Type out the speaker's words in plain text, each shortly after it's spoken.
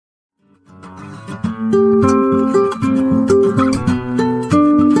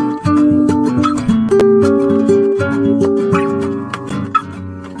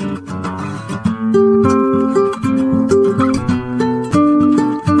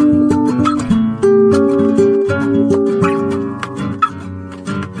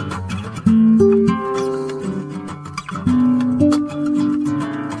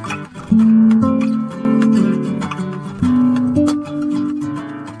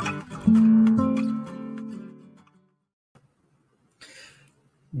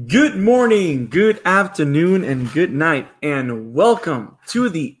Good morning, good afternoon, and good night, and welcome to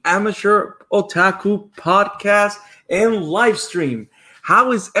the Amateur Otaku Podcast and live stream.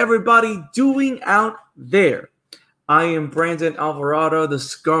 How is everybody doing out there? I am Brandon Alvarado, the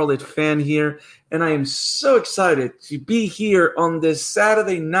Scarlet Fan here, and I am so excited to be here on this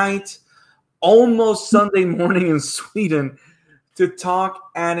Saturday night, almost Sunday morning in Sweden, to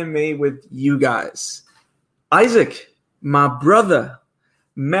talk anime with you guys. Isaac, my brother,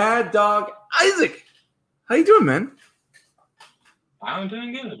 Mad Dog Isaac, how you doing, man? I'm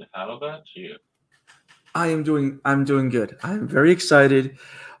doing good. How about you? I'm doing good. I'm very excited,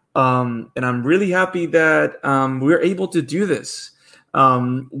 and I'm really happy that we're able to do this.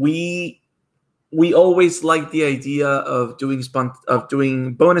 We always like the idea of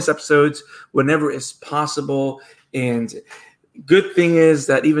doing bonus episodes whenever it's possible. And good thing is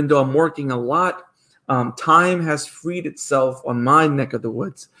that even though I'm working a lot, time has freed itself on my neck of the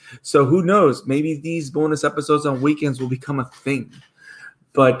woods. So who knows? Maybe these bonus episodes on weekends will become a thing.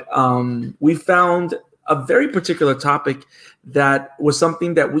 But we found a very particular topic that was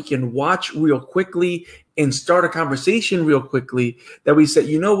something that we can watch real quickly and start a conversation real quickly, that we said,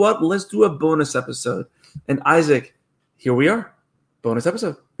 you know what? Let's do a bonus episode. And Isaac, here we are. Bonus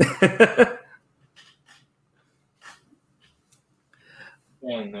episode.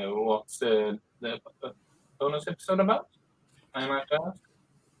 And what's the bonus episode about? I might ask.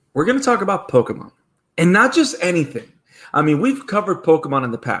 We're going to talk about Pokemon, and not just anything. I mean, we've covered Pokemon in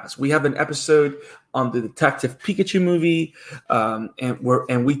the past. We have an episode on the Detective Pikachu movie,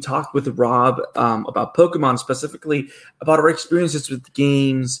 and we talked with Rob about Pokemon, specifically about our experiences with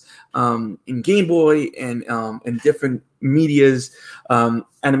games in Game Boy and in different medias,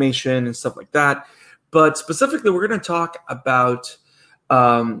 animation and stuff like that. But specifically, we're going to talk about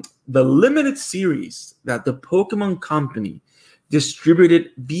the limited series that the Pokemon Company distributed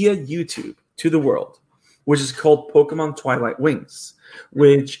via YouTube to the world, which is called Pokemon Twilight Wings,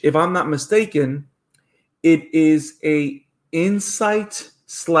 which, if I'm not mistaken, it is a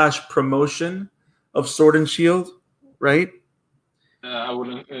insight/promotion of Sword and Shield, right? I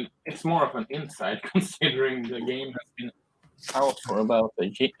wouldn't. It's more of an insight, considering the game has been out for about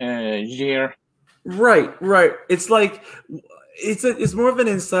a year. Right. It's like it's more of an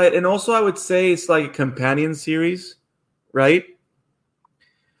insight, and also I would say it's like a companion series, right?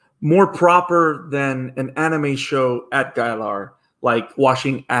 More proper than an anime show at Galar, like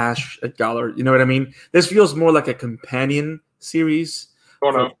watching Ash at Galar. You know what I mean? This feels more like a companion series.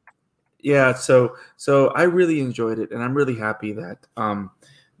 Oh no. Yeah, so I really enjoyed it, and I'm really happy that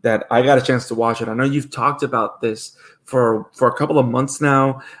that I got a chance to watch it. I know you've talked about this for a couple of months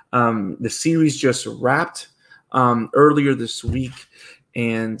now. The series just wrapped earlier this week,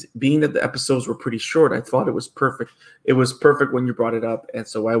 and being that the episodes were pretty short, I thought it was perfect. It was perfect when you brought it up, and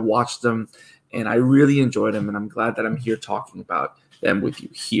so I watched them, and I really enjoyed them, and I'm glad that I'm here talking about them with you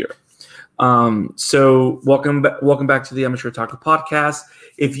here. So welcome back to the Amateur Otaku Podcast.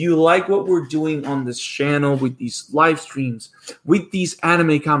 If you like what we're doing on this channel with these live streams, with these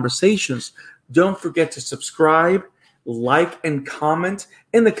anime conversations, don't forget to subscribe, like, and comment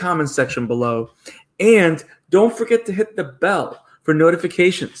in the comment section below. And don't forget to hit the bell for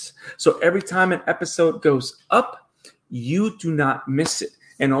notifications, so every time an episode goes up, you do not miss it.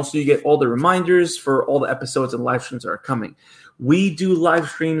 And also you get all the reminders for all the episodes and live streams that are coming. We do live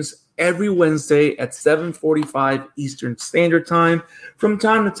streams every Wednesday at 7:45 Eastern Standard Time. From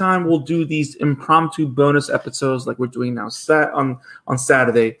time to time, we'll do these impromptu bonus episodes like we're doing now on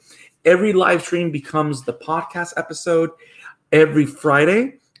Saturday. Every live stream becomes the podcast episode every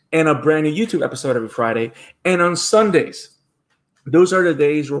Friday, and a brand new YouTube episode every Friday. And on Sundays, those are the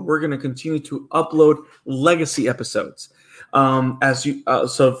days where we're going to continue to upload legacy episodes.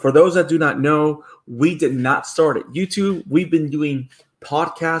 So for those that do not know, we did not start at YouTube. We've been doing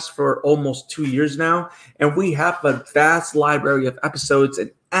podcasts for almost 2 years now, and we have a vast library of episodes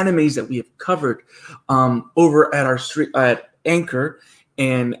and animes that we have covered over at our at Anchor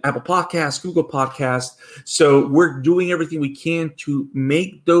and Apple Podcasts, Google Podcasts. So we're doing everything we can to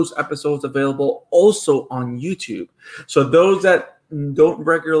make those episodes available also on YouTube. So those that don't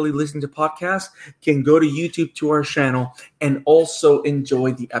regularly listen to podcasts can go to YouTube to our channel and also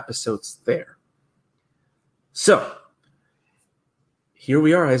enjoy the episodes there. So, here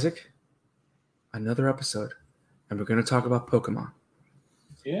we are, Isaac. Another episode. And we're going to talk about Pokemon.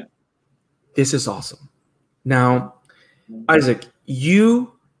 Yeah. This is awesome. Now, Isaac,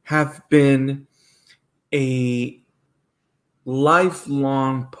 you have been a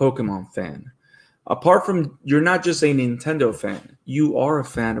lifelong Pokemon fan. Apart from, you're not just a Nintendo fan, you are a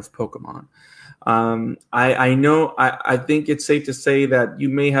fan of Pokemon. I know, I think it's safe to say that you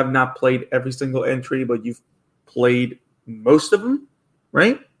may have not played every single entry, but you've played most of them,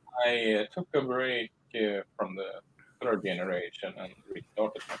 right? I took a break from the third generation and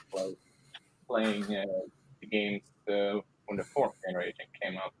restarted my playing the games when the fourth generation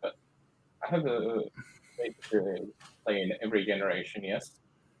came out. But I have basically played every generation, yes.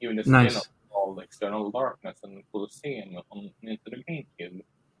 Even the spin-off called External Darkness and Colosseum on into the GameCube.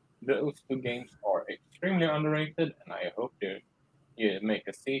 Those two games are extremely underrated, and I hope they make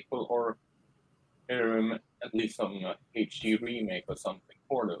a sequel or at least some HD remake or something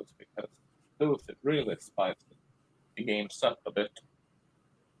for those, because those really spice the games up a bit.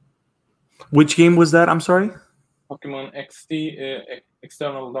 Which game was that? I'm sorry? Pokemon XD,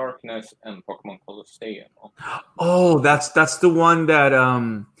 External Darkness, and Pokemon Colosseum. Oh, that's the one that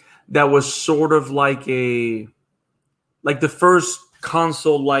that was sort of like the first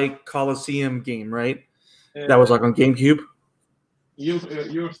console-like Colosseum game, right? That was like on GameCube.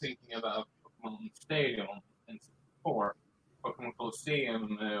 You're thinking about Pokemon Stadium and 4. Pokemon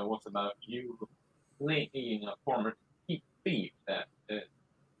Colosseum was about you playing a former thief that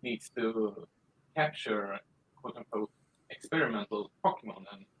needs to capture quote-unquote experimental Pokemon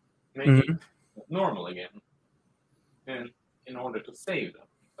and make it normal again, and in order to save them in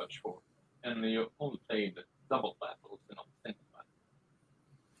such form. And you only played double battles and not single battles.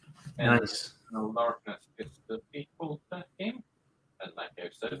 And nice. Eternal Darkness is the sequel to that game. And like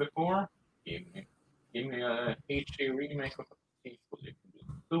I've said before, give me a HD remake of a sequel. You can do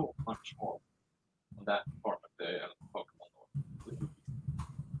so much more on that part of the Pokemon.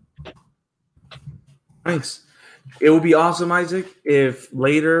 Nice. It would be awesome, Isaac, if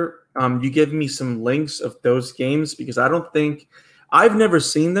later you give me some links of those games, because I've never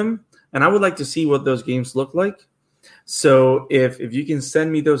seen them, and I would like to see what those games look like. So if you can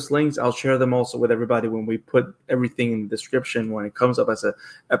send me those links, I'll share them also with everybody when we put everything in the description when it comes up as an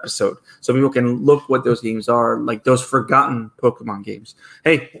episode, so people can look what those games are, like those forgotten Pokemon games.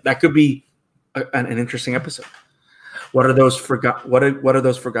 Hey, that could be an interesting episode. What are those What are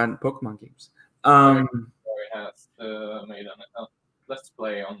those forgotten Pokemon games? Has made a let's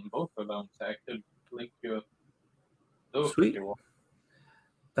play on both of them, so I could link you those. Sweet.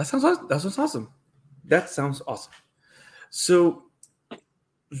 That sounds awesome. That sounds awesome. So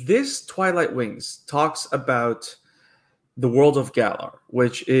this Twilight Wings talks about the world of Galar,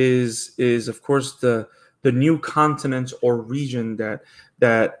 which is of course the new continent or region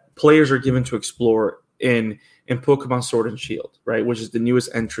that players are given to explore in Pokemon Sword and Shield, right? Which is the newest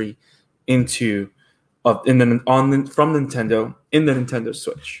entry from Nintendo in the Nintendo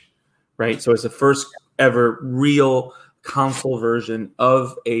Switch, right? So it's the first ever real console version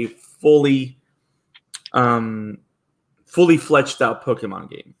of a fully fledged out Pokemon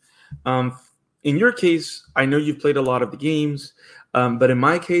game. In your case, I know you've played a lot of the games, but in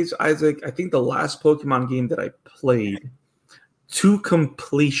my case, Isaac, I think the last Pokemon game that I played to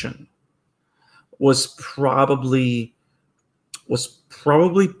completion was probably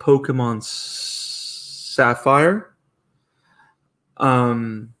Pokemon Sapphire,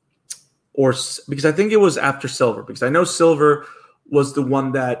 or because I think it was after Silver, because I know Silver was the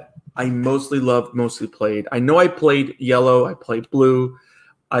one that I mostly loved, mostly played. I know I played Yellow, I played Blue,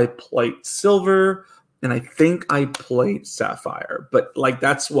 I played Silver, and I think I played Sapphire. But like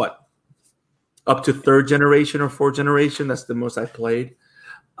that's what, up to third generation or fourth generation, that's the most I played.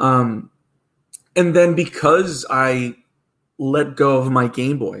 And then because I let go of my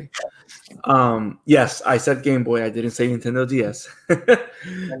Game Boy. Yes, I said Game Boy. I didn't say Nintendo DS.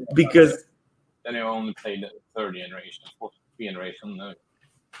 Because then you only played the third generation, fourth generation.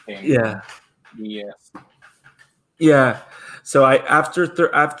 Yeah. DS. Yeah. So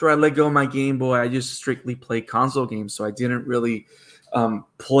after I let go of my Game Boy, I just strictly played console games. So I didn't really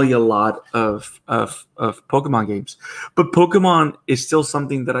play a lot of Pokemon games. But Pokemon is still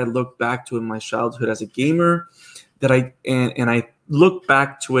something that I look back to in my childhood as a gamer. That I look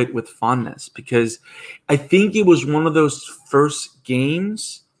back to it with fondness, because I think it was one of those first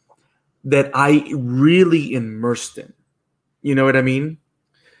games that I really immersed in. You know what I mean?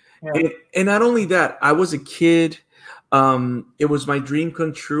 Yeah. And not only that, I was a kid. It was my dream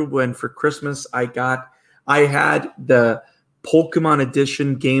come true when for Christmas I had the Pokemon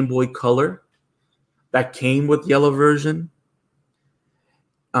Edition Game Boy Color that came with yellow version.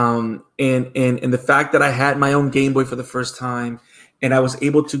 And the fact that I had my own Game Boy for the first time, and I was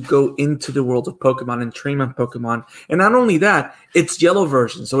able to go into the world of Pokemon and train my Pokemon. And not only that, it's yellow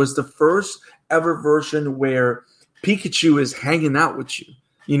version, so it's the first ever version where Pikachu is hanging out with you.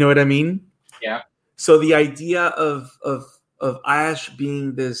 You know what I mean? Yeah. So the idea of Ash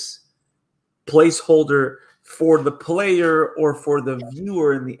being this placeholder for the player or for the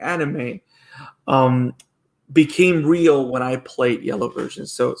viewer in the anime became real when I played yellow version.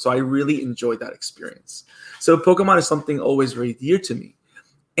 So I really enjoyed that experience. So Pokemon is something always very dear to me.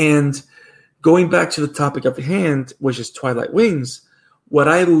 And going back to the topic of hand, which is Twilight Wings, what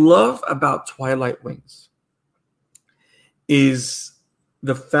I love about Twilight Wings is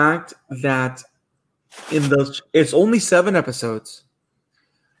the fact that it's only 7 episodes.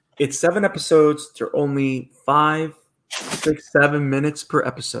 It's 7 episodes. They're only 5, 6, 7 minutes per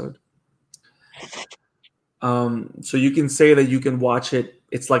episode. So you can say that you can watch it.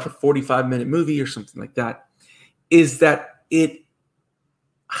 It's like a 45-minute movie or something like that. Is that it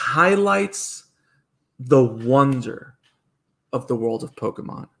highlights the wonder of the world of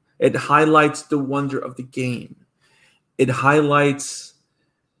Pokemon. It highlights the wonder of the game. It highlights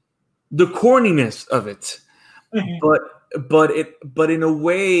the corniness of it, but in a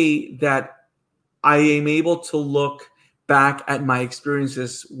way that I am able to look back at my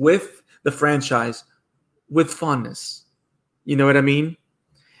experiences with the franchise with fondness. You know what I mean?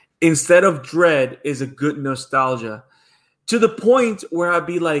 Instead of dread is a good nostalgia to the point where I'd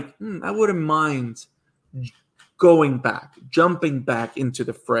be like, I wouldn't mind going back, jumping back into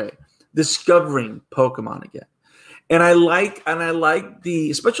the fray, discovering Pokemon again. And I like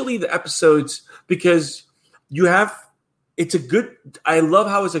especially the episodes because I love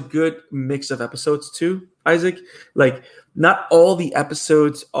how it's a good mix of episodes too, Isaac. Like not all the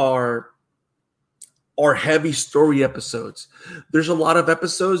episodes are heavy story episodes. There's a lot of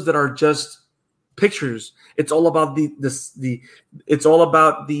episodes that are just pictures. It's all about the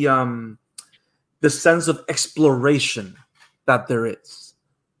sense of exploration that there is.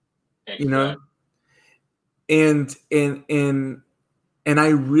 Exactly. You know? And I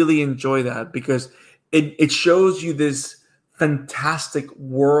really enjoy that because it shows you this fantastic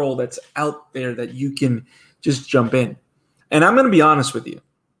world that's out there that you can just jump in. And I'm going to be honest with you.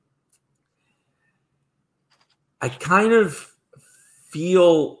 I kind of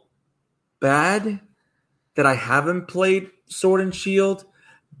feel bad that I haven't played Sword and Shield,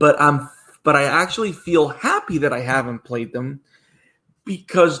 but I actually feel happy that I haven't played them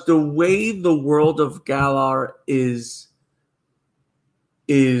because the way the world of Galar is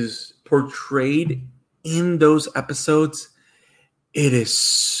portrayed in those episodes, it is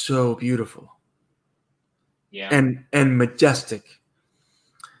so beautiful. Yeah. And majestic.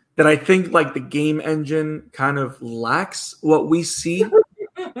 That I think like the game engine kind of lacks what we see.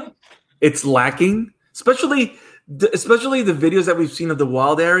 It's lacking, especially the videos that we've seen of the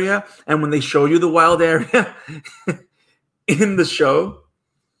wild area, and when they show you the wild area in the show.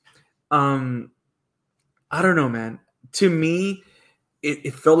 I don't know, man. To me,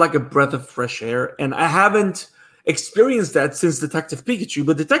 it felt like a breath of fresh air, and I haven't experienced that since Detective Pikachu.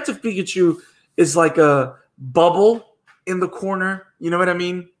 But Detective Pikachu is like a bubble in the corner. You know what I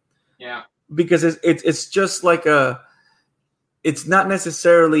mean? Yeah, because it's just like it's not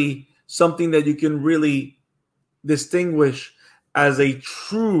necessarily something that you can really distinguish as a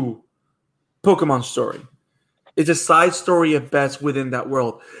true Pokemon story. It's a side story at best within that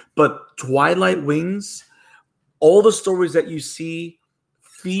world. But Twilight Wings, all the stories that you see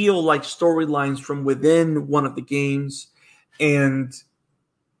feel like storylines from within one of the games. And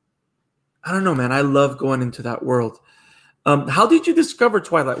I don't know, man. I love going into that world. How did you discover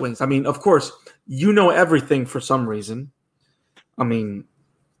Twilight Wings? I mean, of course, you know everything for some reason. I mean,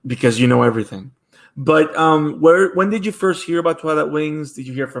 because you know everything. But when did you first hear about Twilight Wings? Did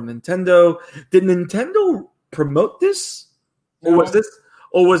you hear from Nintendo? Did Nintendo promote this, or was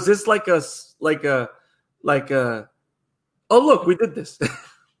this like a oh look, we did this?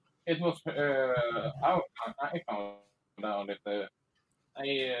 It was I found out that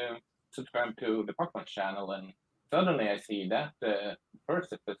I subscribed to the Pokemon channel, and suddenly I see that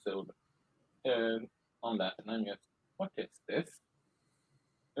first episode on that, and I'm just, what is this?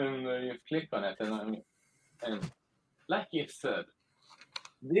 And you click on it, and like you said,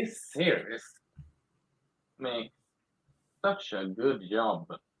 this series makes such a good job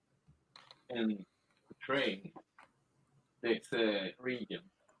in portraying this region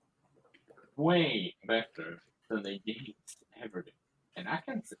way better than the games ever do. And I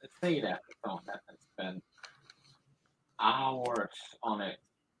can say that as someone that has spent hours on it,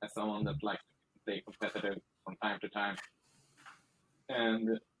 as someone that likes to play competitive from time to time.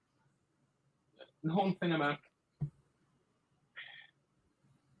 And the whole thing about,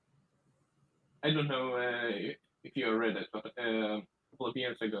 I don't know if you read it, but a couple of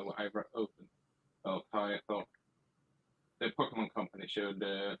years ago I wrote about how I thought the Pokemon company should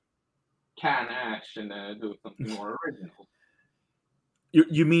can Ash and do something more original.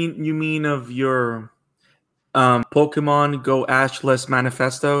 You mean of your Pokemon Go Ashless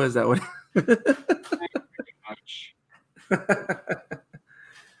manifesto? Is that what? Pretty much.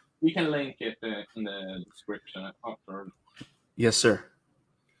 We can link it in the description after. Yes, sir.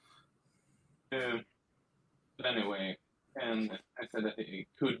 But anyway, and I said that it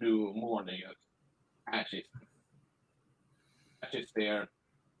could do more than just Ash is there.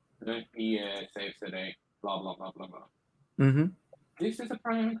 He saves the day. Blah blah blah blah blah. Mm-hmm. This is a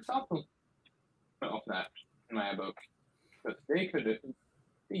prime example of that in my book, because they could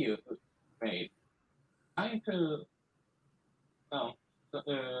be made. Trying to some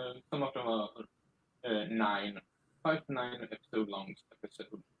of them are 5 to 9 episode long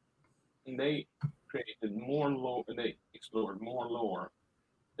episode, and they created more lore. They explored more lore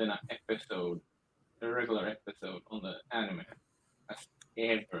than a regular episode on the anime has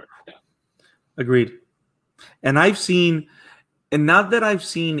ever done. Agreed. And not that I've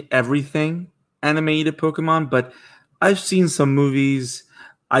seen everything animated Pokemon, but I've seen some movies.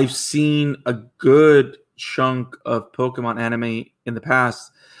 I've seen a good chunk of Pokemon anime in the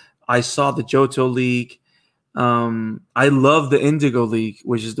past. I saw the Johto League. I love the Indigo League,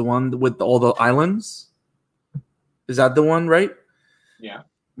 which is the one with all the islands. Is that the one, right? Yeah.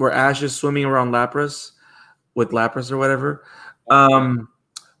 Where Ash is swimming around Lapras with Lapras or whatever.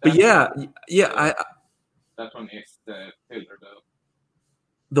 But yeah, that one is the filler though.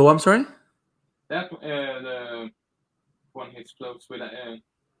 Though I'm sorry. That the one he floats with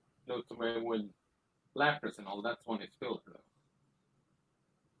floats away with Lapras and all. That's one is filler though.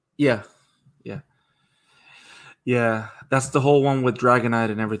 Yeah. That's the whole one with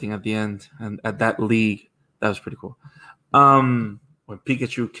Dragonite and everything at the end, and at that league, that was pretty cool. When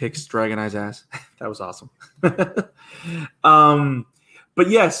Pikachu kicks Dragonite's ass, that was awesome. But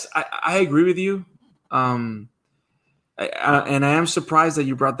yes, I agree with you. And I am surprised that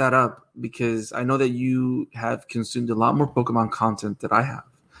you brought that up, because I know that you have consumed a lot more Pokemon content than I have.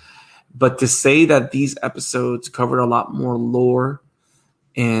 But to say that these episodes covered a lot more lore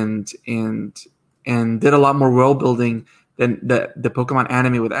and did a lot more world building than the Pokemon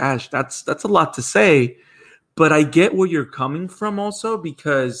anime with Ash, that's a lot to say. But I get where you're coming from also,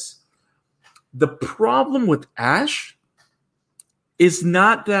 because the problem with Ash is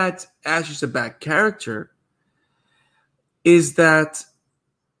not that Ash is a bad character, is that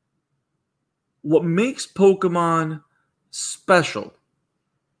what makes Pokemon special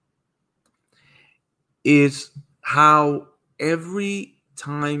is how every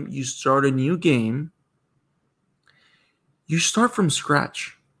time you start a new game, you start from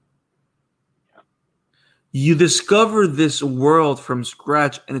scratch. You discover this world from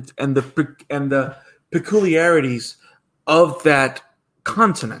scratch, and the peculiarities of that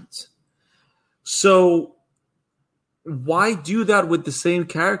continent. So why do that with the same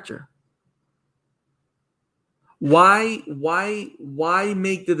character? Why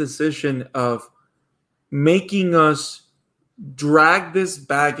make the decision of making us drag this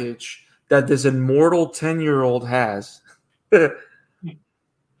baggage that this immortal 10-year-old has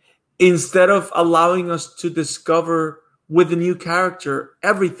instead of allowing us to discover with a new character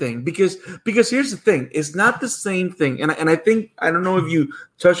everything? Because here's the thing, it's not the same thing, and I think, I don't know if you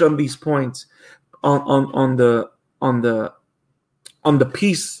touch on these points on the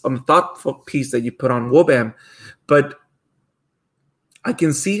piece, on the thoughtful piece that you put on Wobam, but I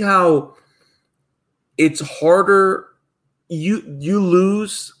can see how it's harder. You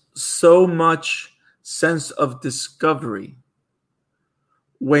lose so much sense of discovery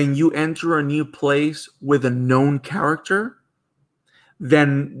when you enter a new place with a known character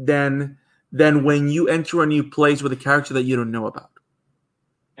than when you enter a new place with a character that you don't know about.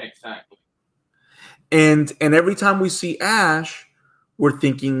 Exactly. And every time we see Ash, we're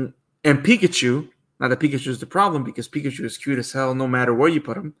thinking, and Pikachu, not that Pikachu is the problem, because Pikachu is cute as hell no matter where you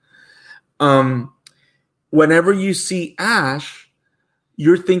put him. Whenever you see Ash,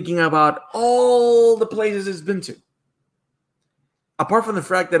 you're thinking about all the places it's been to. Apart from the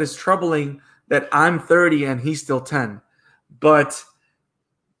fact that it's troubling that I'm 30 and he's still 10. But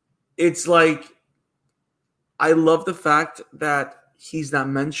it's like, I love the fact that he's not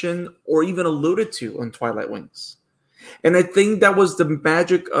mentioned or even alluded to on Twilight Wings. And I think that was the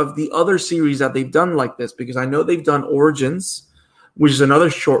magic of the other series that they've done like this, because I know they've done Origins, which is another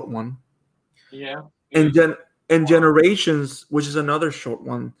short one. Yeah. And Generations, which is another short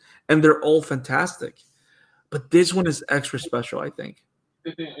one. And they're all fantastic. But this one is extra special, I think.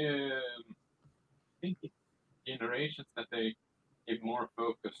 I think it's Generations that they give more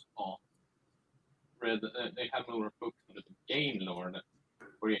focus on. They have more focus on the game lore,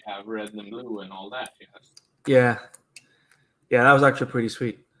 where you have red and blue and all that. Yes. Yeah. Yeah, that was actually pretty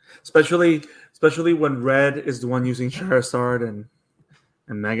sweet. Especially when Red is the one using Charizard and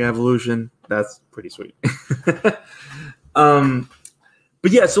Mega Evolution. That's pretty sweet.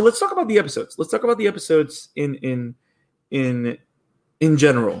 But yeah, so let's talk about the episodes. Let's talk about the episodes in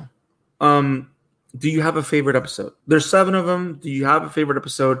general. Do you have a favorite episode? There's 7 of them. Do you have a favorite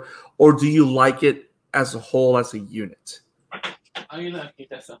episode, or do you like it as a whole, as a unit? I like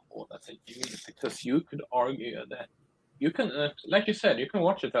it as a whole, as a unit, because you could argue that you can, like you said, you can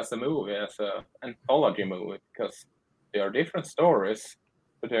watch it as a movie, as an anthology movie, because they are different stories,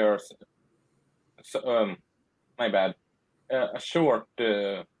 but they are, my bad, a short,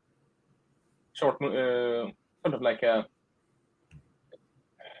 sort of like a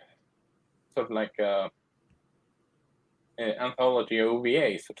anthology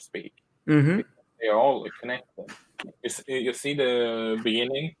OVA, so to speak. Mm-hmm. They are all connected. You see the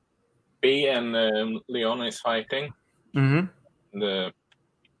beginning, B and Leona is fighting. Mm-hmm.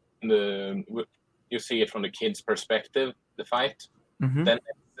 You see it from the kid's perspective, the fight. Mm-hmm. Then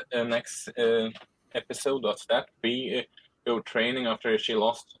next episode, what's that? B go training after she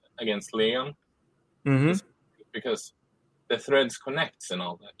lost against Leon. Mm-hmm. Because the threads connects and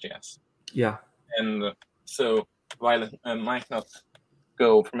all that, yes. Yeah. And so while it might not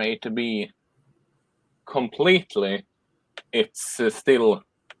go from A to B completely, it's still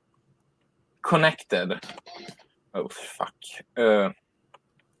connected. Oh, fuck.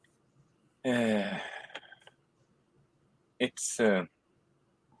 It's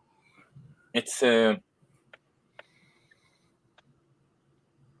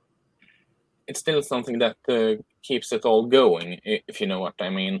still something that keeps it all going, if you know what I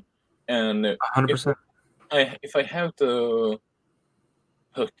mean. And 100%. If I have to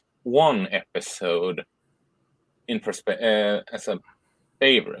put one episode in as a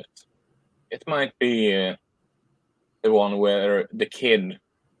favorite, it might be the one where the kid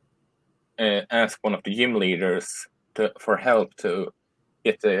asks one of the gym leaders for help to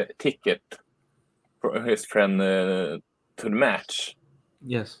get a ticket for his friend to the match.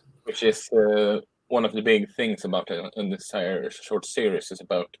 Yes. Which is one of the big things about the entire short series, is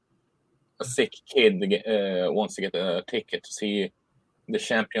about a sick kid wants to get a ticket to see the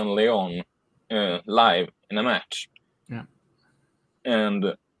champion Leon live in a match. Yeah.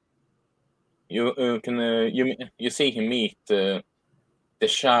 And you see him meet the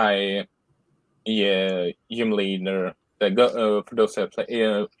shy gym leader, for those that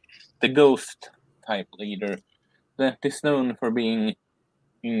play the ghost type leader that is known for being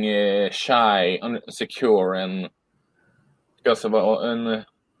shy, insecure, and because of all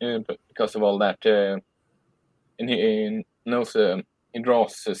that, and he knows he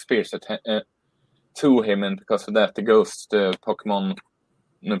draws spirits to him, and because of that, the ghost Pokemon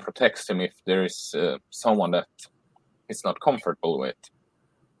protects him if there is someone that he's not comfortable with.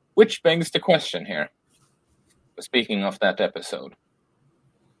 Which begs the question here. Speaking of that episode,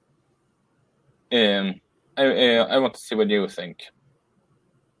 I want to see what you think.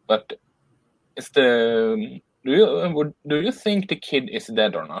 But do you think the kid is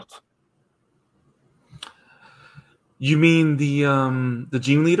dead or not? You mean the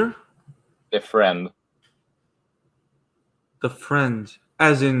gym leader? The friend. The friend,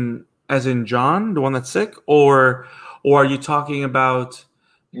 as in John, the one that's sick, or are you talking about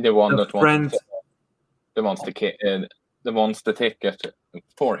the one the that friend? wants the ticket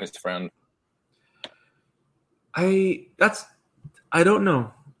for his friend. I don't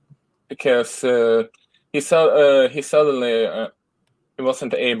know. Because he suddenly he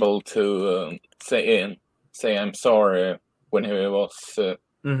wasn't able to say I'm sorry when he was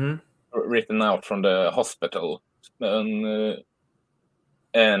written out from the hospital and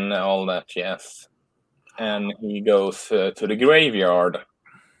all that, yes. And he goes to the graveyard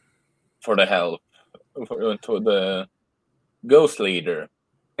for the help to the ghost leader.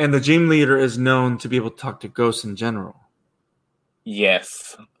 And the gym leader is known to be able to talk to ghosts in general.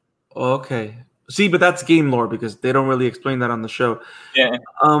 Yes. Okay. See, but that's game lore because they don't really explain that on the show. Yeah.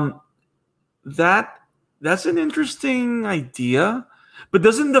 That's an interesting idea But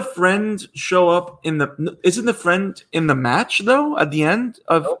doesn't the friend show up in the? Isn't the friend in the match though at the end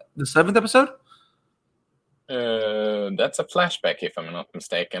of the 7th episode? That's a flashback, if I'm not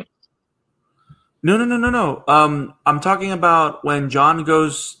mistaken. No. I'm talking about when John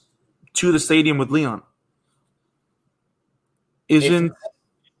goes to the stadium with Leon.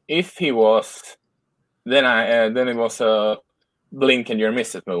 If he was, then it was a blink and you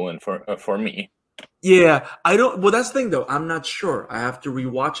miss it moment for me. Yeah, I don't. Well, that's the thing though. I'm not sure. I have to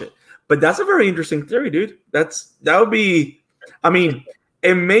rewatch it. But that's a very interesting theory, dude. That would be. I mean,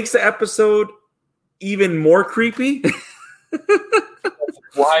 it makes the episode even more creepy.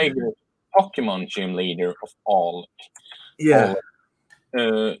 Why the Pokemon gym leader of all? Yeah.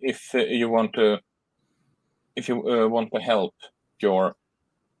 If you want to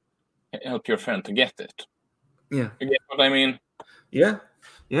help your friend to get it. Yeah. You get what I mean? Yeah.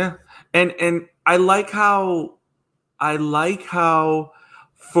 And I like how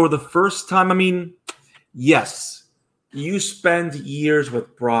for the first time, I mean, yes, you spend years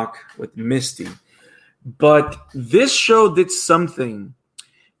with Brock, with Misty, but this show did something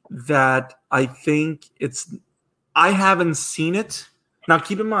that I think I haven't seen it. Now,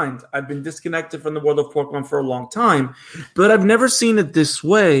 keep in mind, I've been disconnected from the world of Pokemon for a long time, but I've never seen it this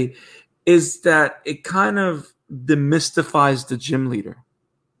way, is that it kind of demystifies the gym leader.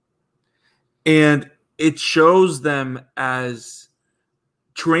 And it shows them as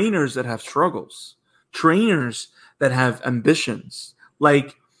trainers that have struggles, trainers that have ambitions.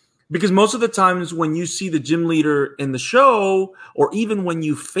 Like, because most of the times when you see the gym leader in the show, or even when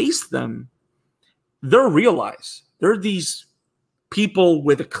you face them, they're realized. They're these people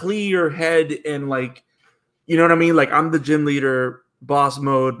with a clear head and like, you know what I mean? Like, I'm the gym leader, boss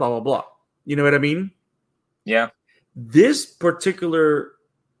mode, blah, blah, blah. You know what I mean? Yeah. This particular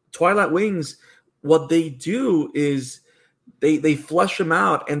Twilight Wings, what they do is they flesh them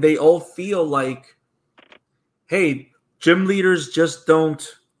out and they all feel like, hey, gym leaders just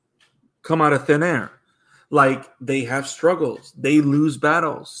don't come out of thin air. Like, they have struggles. They lose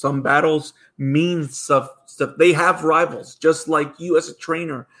battles. Some battles mean stuff. They have rivals, just like you as a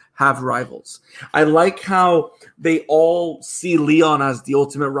trainer have rivals. I like how they all see Leon as the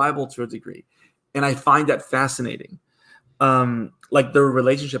ultimate rival to a degree. And I find that fascinating. Like their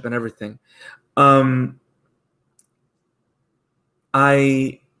relationship and everything. I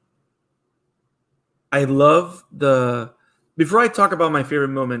love before I talk about my favorite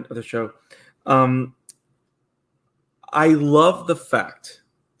moment of the show, I love the fact,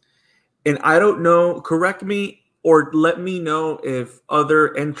 and I don't know, correct me or let me know if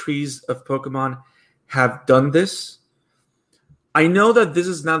other entries of Pokemon have done this. I know that this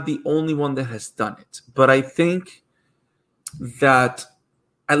is not the only one that has done it, but I think that,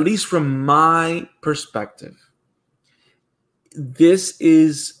 at least from my perspective, this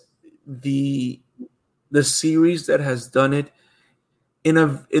is the series that has done it in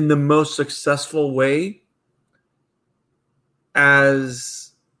the most successful way,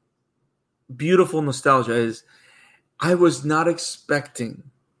 as beautiful nostalgia is. I was not expecting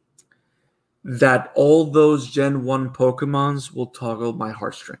that all those Gen 1 Pokemons will toggle my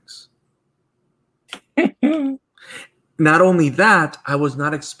heartstrings. Not only that, I was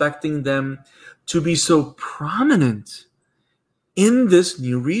not expecting them to be so prominent in this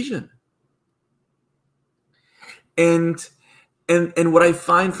new region. And what I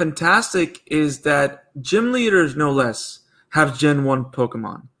find fantastic is that gym leaders, no less, have Gen 1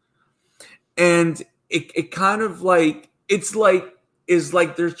 Pokemon. And it kind of like, it's like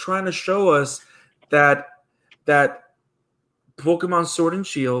they're trying to show us that Pokemon Sword and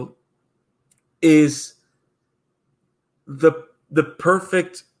Shield is the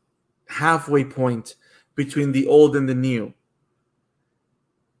perfect halfway point between the old and the new.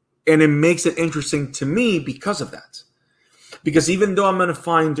 And it makes it interesting to me because of that. Because even though I'm going to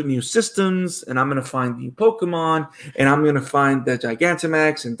find new systems and I'm going to find new Pokemon and I'm going to find the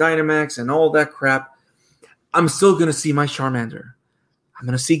Gigantamax and Dynamax and all that crap, I'm still going to see my Charmander. I'm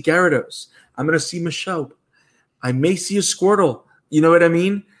going to see Gyarados. I'm going to see Machoke. I may see a Squirtle. You know what I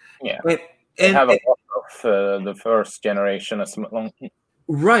mean? Yeah. And have a lot of the first generation as well.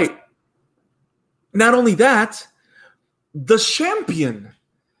 Right. Not only that, the champion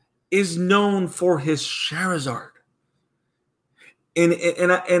is known for his Charizard. And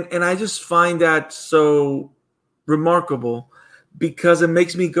I just find that so remarkable, because it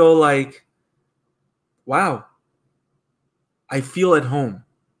makes me go like, wow, I feel at home.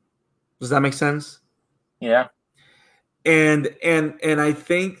 Does that make sense? Yeah. And I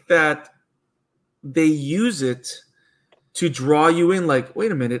think that they use it to draw you in, like,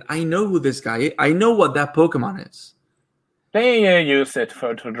 wait a minute, I know who this guy is. I know what that Pokemon is. They use it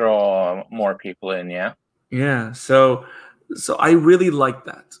to draw more people in, yeah. Yeah, so I really like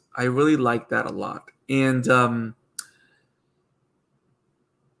that. I really like that a lot. And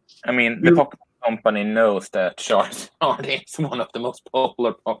I mean, the Pokemon Company knows that Charizard is one of the most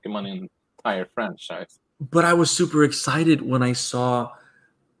popular Pokemon in the entire franchise. but I was super excited when I saw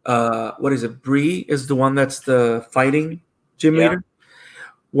what is it? Bree is the one that's the fighting gym leader.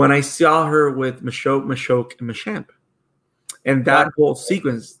 When I saw her with Mashoke, and Machamp, and that whole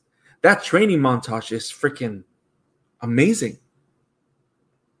sequence, that training montage is freaking amazing.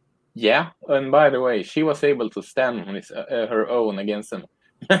 Yeah, and by the way, she was able to stand on her own against a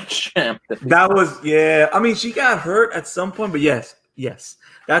Machamp. That was, yeah. I mean, she got hurt at some point, but yes,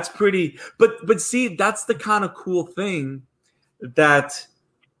 that's pretty. But see, that's the kind of cool thing that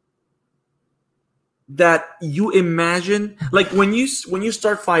you imagine, like when you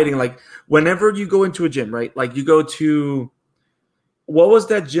start fighting, like whenever you go into a gym, right? Like you go to, what was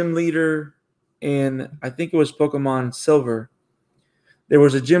that gym leader in, I think it was Pokemon Silver. There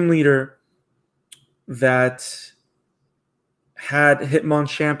was a gym leader that had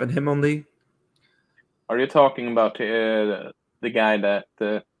Hitmonchamp and Hitmonlee. Are you talking about the guy that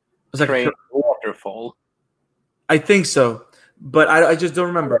trained Waterfall? I think so, but I just don't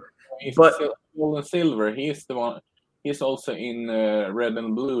remember. But Gold and Silver, he's the one. He's also in Red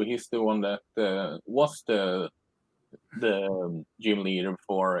and Blue. He's the one that was the gym leader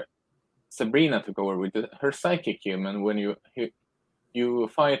for Sabrina took over with her psychic human. When you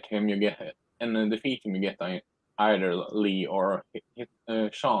fight him, you get and then defeat him, you get either Lee or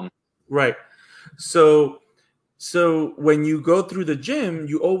Sean. Right. So when you go through the gym,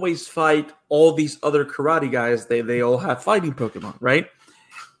 you always fight all these other karate guys. They all have fighting Pokemon, right?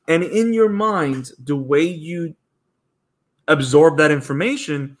 And in your mind, the way you absorb that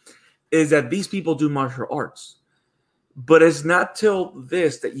information is that these people do martial arts. But it's not till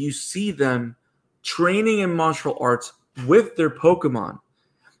this that you see them training in martial arts with their Pokemon.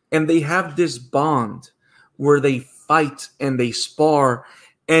 And they have this bond where they fight and they spar.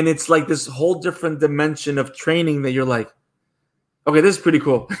 And it's like this whole different dimension of training that you're like, okay, this is pretty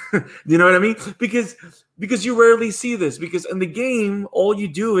cool. You know what I mean? Because you rarely see this. Because in the game, all you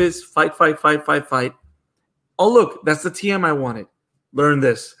do is fight. Oh, look, that's the TM I wanted. Learn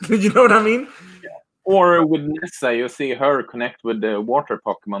this. You know what I mean? Yeah. Or with Nessa, you see her connect with the water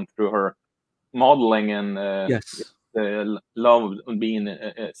Pokemon through her modeling and the love of being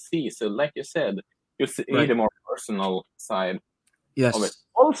a sea. So, like you said, you see the more personal side of it.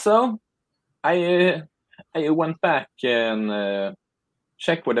 Also, I went back and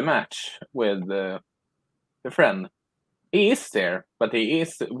checked with a match with the friend. He is there, but he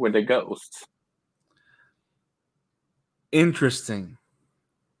is with the ghosts. Interesting.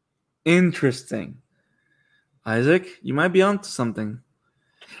 Isaac, you might be onto something.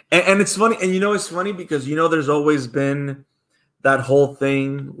 And it's funny, and it's funny because there's always been that whole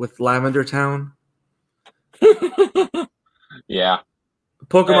thing with Lavender Town. Yeah.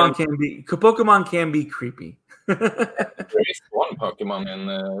 Pokemon can be creepy. There is one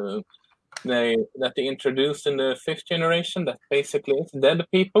Pokemon that they introduced in the 5th generation that basically is dead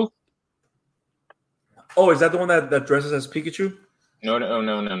people. Oh, is that the one that dresses as Pikachu?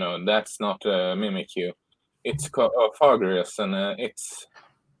 No. That's not Mimikyu. It's Fargrius, and it's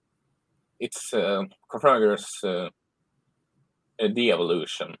Fargrius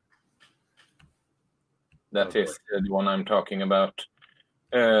de-evolution. That is the one I'm talking about.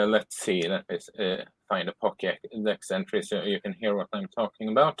 Let's see. Let me find a Pokédex entry so you can hear what I'm talking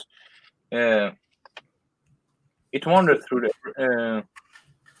about. It wandered through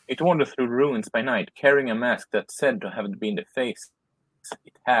ruins by night, carrying a mask that's said to have been the face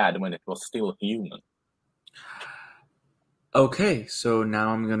it had when it was still human. Okay, so now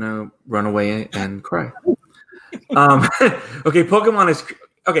I'm gonna run away and cry. Okay, Pokemon is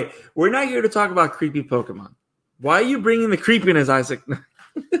okay. We're not here to talk about creepy Pokemon. Why are you bringing the creepiness, Isaac?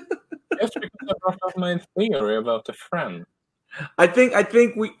 Just because I brought up my theory about a friend. I think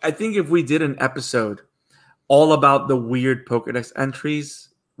if we did an episode all about the weird Pokédex entries,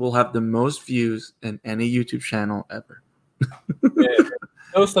 we'll have the most views in any YouTube channel ever.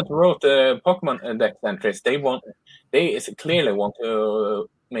 Those that wrote the Pokemon Dex entries, they clearly want to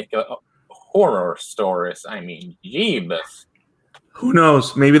make a horror stories. I mean, jeebus. Who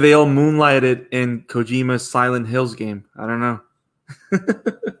knows? Maybe they all moonlighted in Kojima's Silent Hills game. I don't know.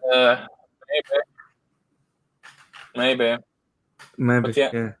 Maybe. But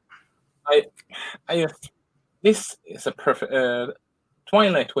yeah. This is a perfect.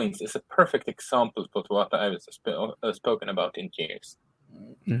 Twilight Twins is a perfect example of what I've spoken about in years.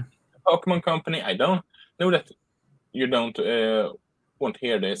 Yeah. The Pokemon Company, I don't know that you don't want to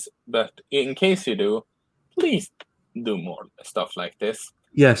hear this, but in case you do, please do more stuff like this.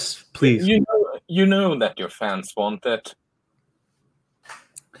 Yes, please. You know that your fans want it.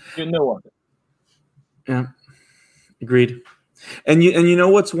 You know what? Yeah, agreed. And you know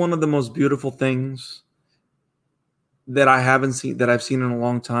what's one of the most beautiful things that I've seen in a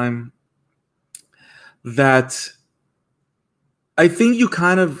long time? That I think you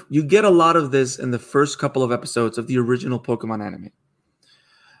get a lot of this in the first couple of episodes of the original Pokemon anime.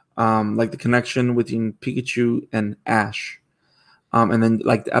 Like the connection between Pikachu and Ash. And then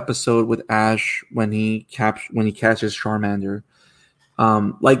like the episode with Ash when he catches Charmander.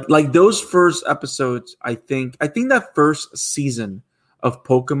 Like those first episodes, I think that first season of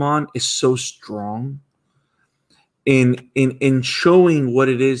Pokemon is so strong in showing what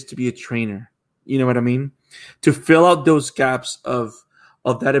it is to be a trainer. You know what I mean? To fill out those gaps of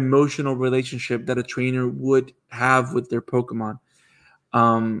that emotional relationship that a trainer would have with their Pokemon.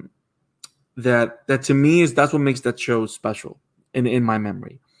 That to me that's what makes that show special in my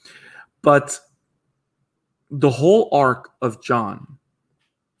memory. But the whole arc of John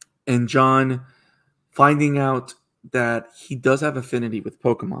and John finding out that he does have affinity with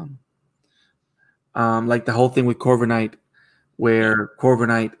Pokemon. Like the whole thing with Corviknight, where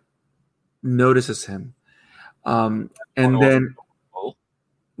Corviknight notices him. And then, adorable.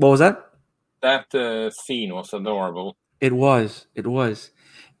 What was that? That scene was adorable. It was,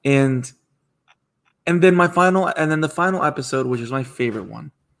 and then the final episode, which is my favorite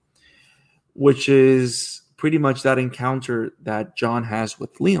one, which is pretty much that encounter that John has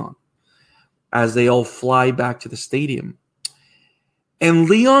with Leon as they all fly back to the stadium. And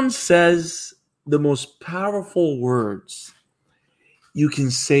Leon says the most powerful words you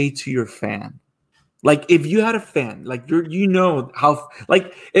can say to your fan. Like if you had a fan, like you know how,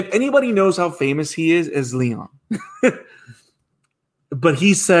 like if anybody knows how famous he is Leon. But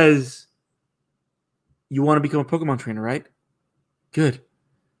he says, you want to become a Pokemon trainer, right? Good.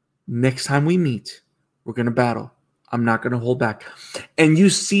 Next time we meet, we're going to battle. I'm not going to hold back. And you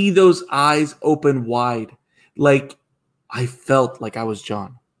see those eyes open wide. Like I felt like I was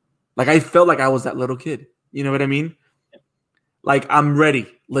John. Like I felt like I was that little kid. You know what I mean? Like, I'm ready.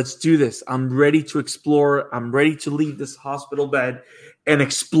 Let's do this. I'm ready to explore. I'm ready to leave this hospital bed and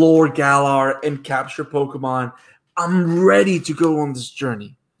explore Galar and capture Pokemon. I'm ready to go on this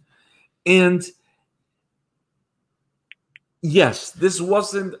journey. And yes, this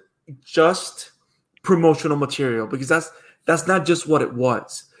wasn't just promotional material, because that's not just what it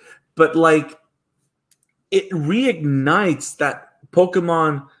was. But like, it reignites that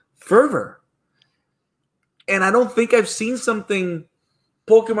Pokemon fervor. And I don't think I've seen something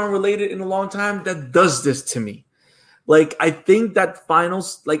Pokemon related in a long time that does this to me. Like, I think that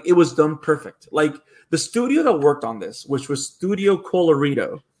finals, like, it was done perfect. Like, the studio that worked on this, which was Studio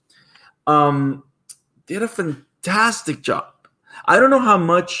Colorito, did a fantastic job. I don't know how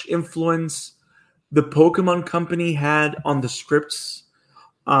much influence the Pokemon Company had on the scripts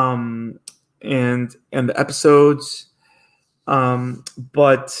and the episodes,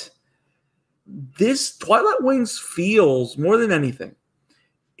 but this Twilight Wings feels, more than anything,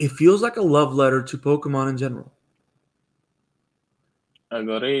 it feels like a love letter to Pokemon in general.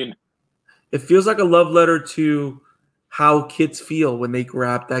 Agreed. It feels like a love letter to how kids feel when they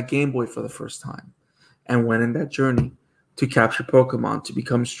grab that Game Boy for the first time and went in that journey to capture Pokemon, to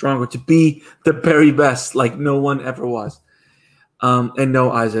become stronger, to be the very best like no one ever was. And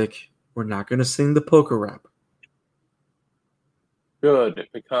no, Isaac, we're not going to sing the poker rap. Good,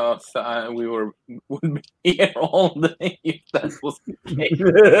 because we would be here all day if that was the case.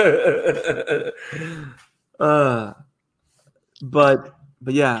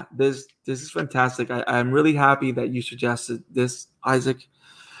 But yeah, this is fantastic. I'm really happy that you suggested this, Isaac.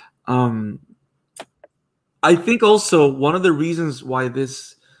 I think also one of the reasons why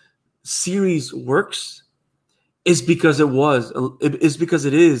this series works is because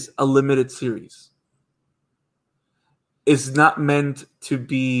it is a limited series. It's not meant to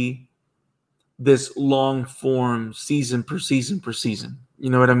be this long form season per season per season. You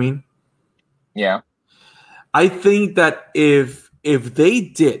know what I mean? Yeah. I think that if they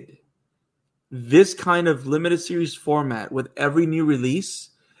did this kind of limited series format with every new release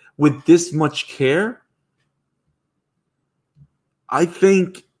with this much care, I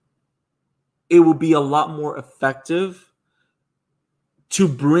think it would be a lot more effective to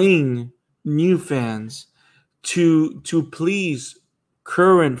bring new fans, to please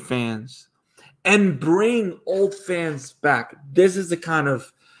current fans, and bring old fans back. This is the kind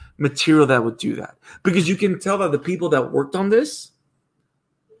of material that would do that, because you can tell that the people that worked on this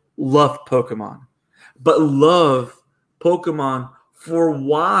love Pokemon, but love Pokemon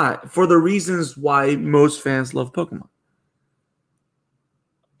for the reasons why most fans love Pokemon.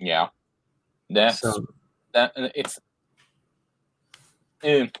 Yeah, that's So that. It's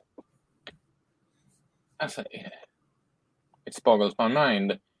I say, it boggles my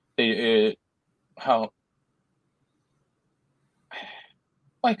mind. How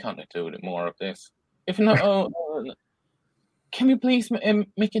why can't I do more of this? If not, can we please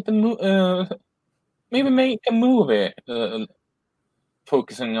make it maybe make a movie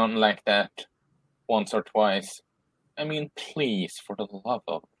focusing on like that once or twice? I mean, please, for the love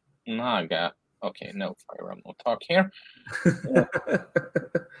of Naga. Okay, no Fire Emblem talk here.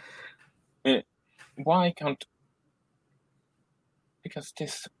 Why can't? Because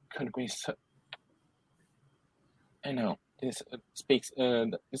this could be so. I know this speaks.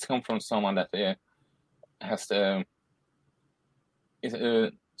 This comes from someone that has the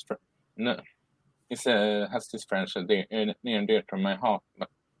no. Has this franchise near and dear to my heart, but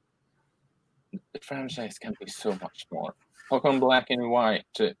the franchise can be so much more. Pokemon Black and White,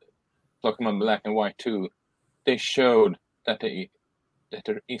 Pokemon Black and White 2, they showed that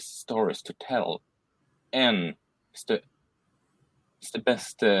there is stories to tell, and it's the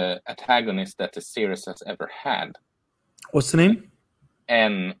best antagonist that the series has ever had. what's the name?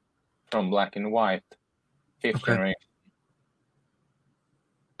 N from Black and White, 5th Okay. generation,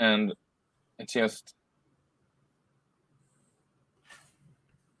 and it's just.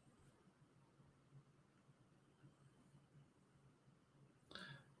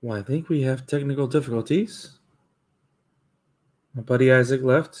 Well, I think we have technical difficulties. My buddy Isaac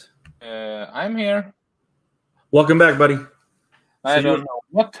left. I'm here. Welcome back, buddy. I don't know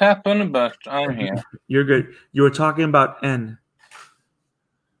what happened, but I'm here. You're good. You were talking about N.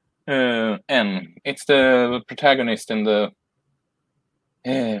 N. It's the protagonist in the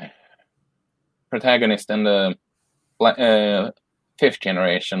fifth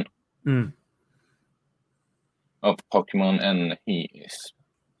generation of Pokemon, and he is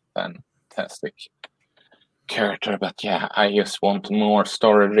fantastic character. But yeah, I just want more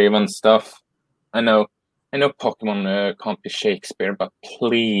story-driven stuff. I know Pokemon can't be Shakespeare, but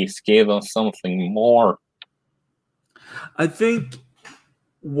please give us something more. I think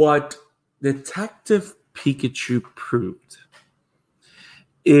what Detective Pikachu proved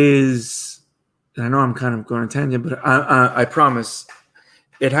is, and I know I'm kind of going on a tangent, but I promise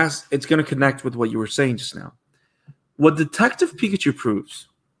it's going to connect with what you were saying just now. What Detective Pikachu proves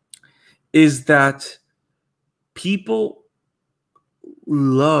is that people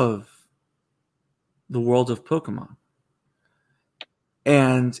love the world of Pokemon.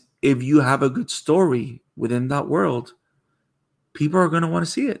 And if you have a good story within that world, people are going to want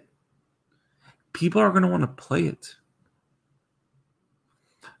to see it. People are going to want to play it.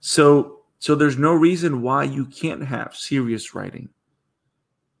 So there's no reason why you can't have serious writing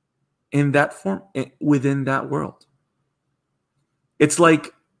in that form within that world. It's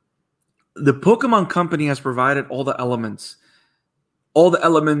like the Pokemon Company has provided all the elements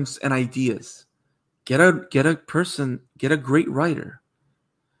and ideas. Get a great writer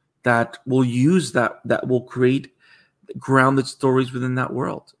that will use that will create grounded stories within that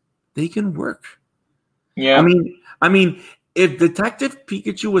world. They can work. Yeah. I mean, if Detective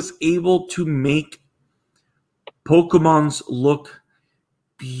Pikachu was able to make Pokemons look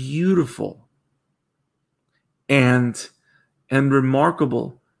beautiful and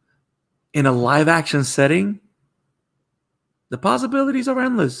remarkable in a live action setting, the possibilities are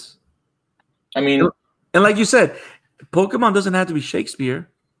endless. I mean, and like you said, Pokemon doesn't have to be Shakespeare,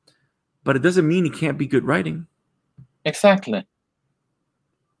 but it doesn't mean it can't be good writing. Exactly.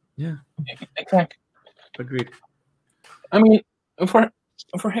 Yeah. Exactly. Agreed. I mean, for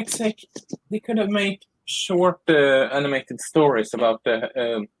heck's sake, they could have made short animated stories about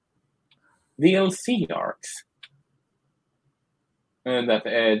the DLC arcs. That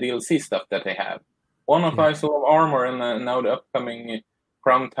DLC stuff that they have. One of Isle of Armor and now the upcoming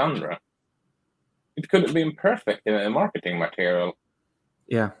Crown Tundra. It could have been perfect marketing material.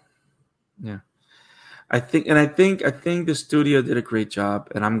 Yeah. I think the studio did a great job,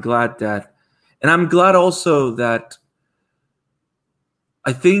 and I'm glad also that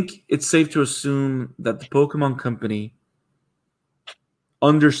I think it's safe to assume that the Pokemon Company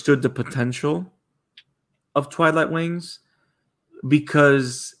understood the potential of Twilight Wings,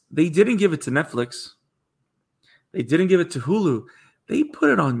 because they didn't give it to Netflix. They didn't give it to Hulu. They put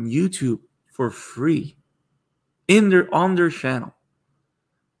it on YouTube for free on their channel.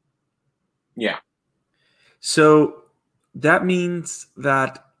 Yeah. So that means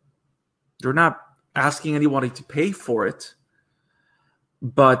that they're not asking anybody to pay for it,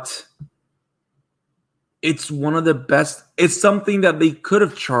 but It's one of the best. It's something that they could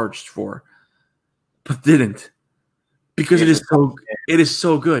have charged for, but didn't, because it is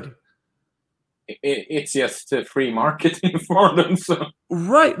so good. It's just free marketing for them. So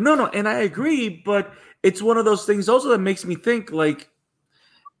Right. No, and I agree, but it's one of those things also that makes me think, like,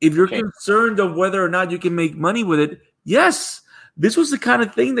 if you're concerned of whether or not you can make money with it, yes, this was the kind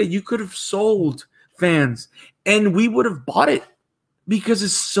of thing that you could have sold fans, and we would have bought it because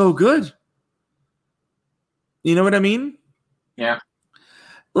it's so good. You know what I mean? Yeah.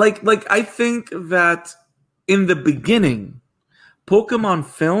 Like I think that in the beginning, Pokemon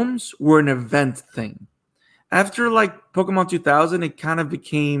films were an event thing. After like Pokemon 2000, it kind of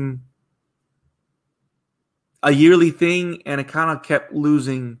became a yearly thing, and it kind of kept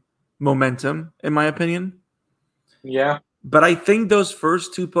losing momentum, in my opinion. Yeah. But I think those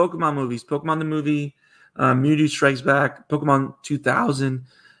first two Pokemon movies, Pokemon the movie, Mewtwo Strikes Back, Pokemon 2000,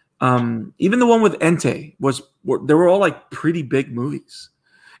 even the one with Entei they were all like pretty big movies,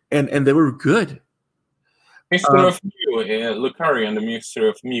 and they were good. Mystery of Mew, Lucario and the Mystery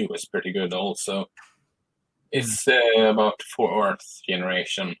of Mew is pretty good also. It's about 4th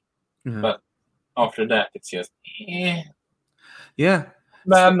generation, but after that it's just yeah,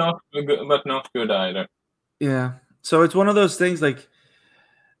 bad, not good, but not good either. Yeah, so it's one of those things. Like,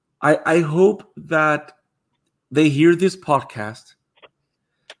 I hope that they hear this podcast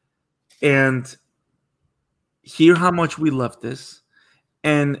and hear how much we love this,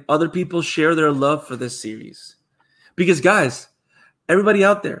 and other people share their love for this series. Because, guys, everybody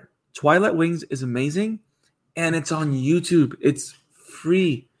out there, Twilight Wings is amazing, and it's on YouTube. It's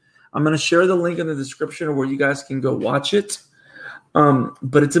free. I'm going to share the link in the description where you guys can go watch it.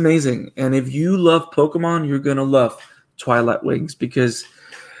 But it's amazing. And if you love Pokemon, you're going to love Twilight Wings, because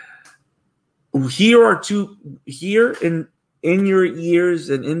here in your ears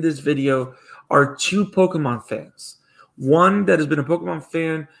and in this video are two Pokemon fans. One that has been a Pokemon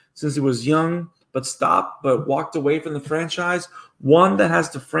fan since he was young, but walked away from the franchise. One that has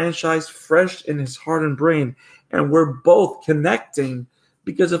the franchise fresh in his heart and brain. And we're both connecting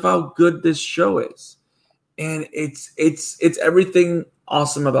because of how good this show is. And it's everything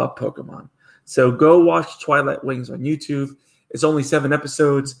awesome about Pokemon. So go watch Twilight Wings on YouTube. It's only 7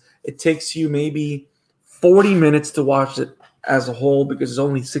 episodes. It takes you maybe 40 minutes to watch it as a whole, because it's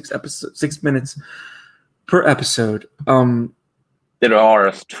only 6 minutes per episode. There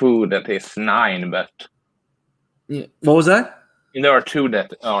are 2 that is 9, but yeah. What was that? There are 2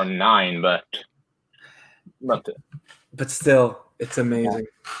 that are 9, but still, it's amazing.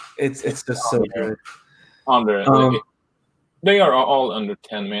 Yeah. It's just so good. They are all under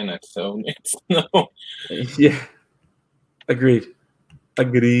 10 minutes, so it's no. Yeah, agreed.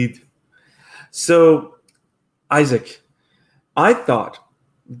 So, Isaac, I thought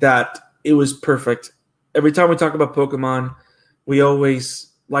that it was perfect. Every time we talk about Pokemon, we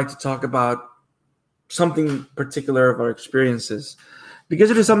always like to talk about something particular of our experiences,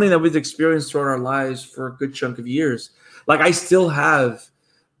 because it is something that we've experienced throughout our lives for a good chunk of years. Like, I still have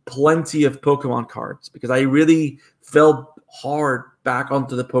plenty of Pokemon cards because I really fell hard back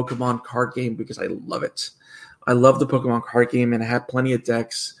onto the Pokemon card game because I love it. I love the Pokemon card game, and I have plenty of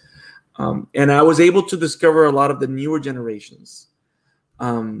decks. And I was able to discover a lot of the newer generations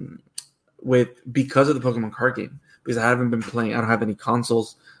because of the Pokemon card game, because I haven't been playing. I don't have any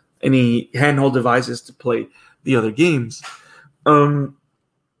consoles, any handheld devices to play the other games. But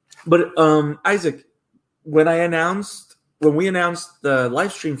Isaac, when we announced the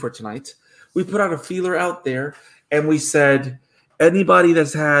live stream for tonight, we put out a feeler out there, and we said, anybody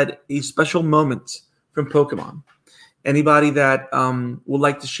that's had a special moment from Pokemon, anybody that would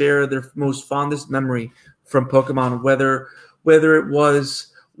like to share their most fondest memory from Pokemon, whether it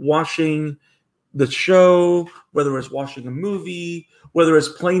was watching the show, whether it was watching a movie, whether it's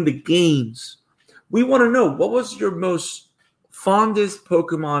playing the games, we want to know, what was your most fondest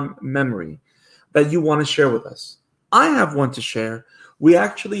Pokemon memory that you want to share with us? I have one to share. We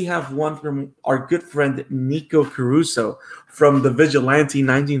actually have one from our good friend Nico Caruso from the Vigilante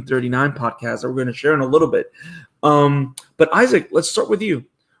 1939 podcast that we're going to share in a little bit. But Isaac, let's start with you.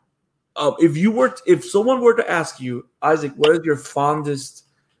 If someone were to ask you, Isaac, what is your fondest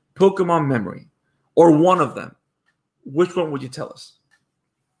Pokemon memory, or one of them, which one would you tell us?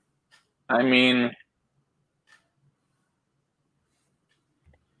 I mean,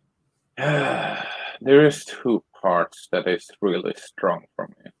 there is 2 parts that is really strong for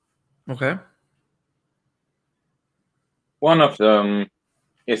me. Okay. One of them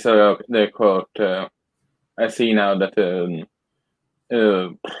is the quote. I see now that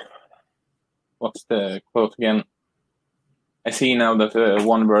what's the quote again? I see now that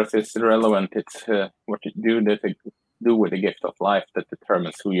one birth is irrelevant. It's what you do with the gift of life that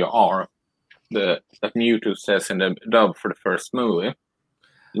determines who you are. That Mewtwo says in the dub for the first movie,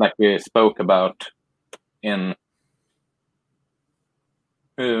 like we spoke about in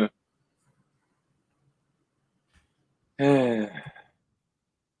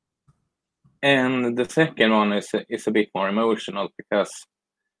and the second one is a bit more emotional because,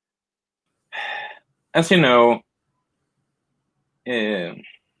 as you know, the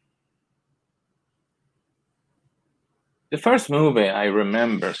first movie I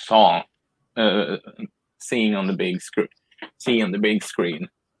remember seeing on the big screen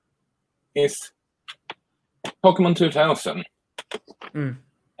is Pokemon 2000,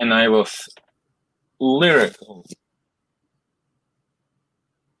 and I was lyrical.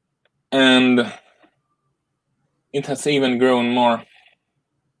 And it has even grown more.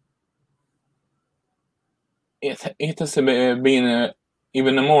 It has been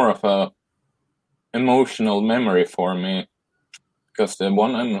even more of a emotional memory for me, because the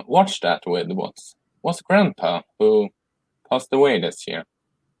one I watched that with was Grandpa, who passed away this year.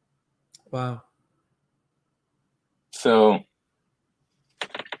 Wow. So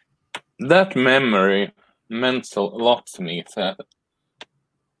that memory meant a lot to me.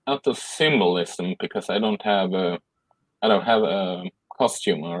 Out of symbolism, because I don't have a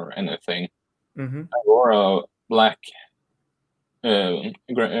costume or anything. Mm-hmm. I wore a black. I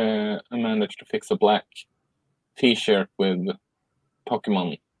managed to fix a black T-shirt with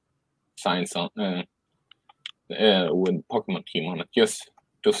Pokemon signs on, with Pokemon team on it, just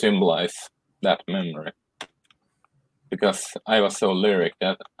to symbolize that memory. Because I was so lyric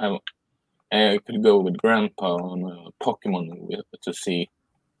that I could go with Grandpa on a Pokemon movie to see.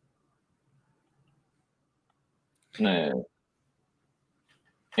 It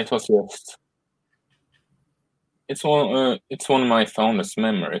was just. It's one of my fondest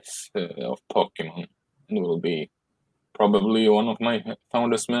memories of Pokemon, and will be probably one of my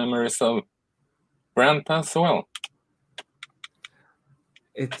fondest memories of Grandpa as well.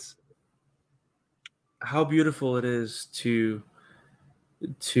 It's how beautiful it is to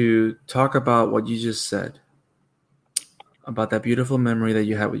talk about what you just said, about that beautiful memory that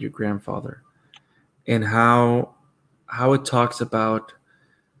you had with your grandfather, and how it talks about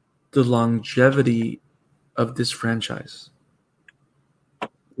the longevity of this franchise.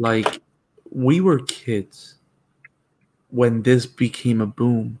 Like, we were kids when this became a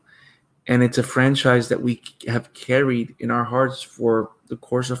boom, and it's a franchise that we have carried in our hearts for the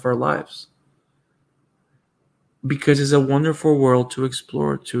course of our lives, because it's a wonderful world to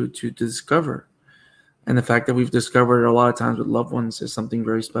explore, to discover. And the fact that we've discovered it a lot of times with loved ones is something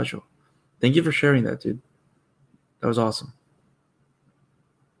very special. Thank you for sharing that, dude. That was awesome.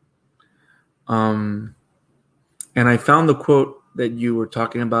 And I found the quote that you were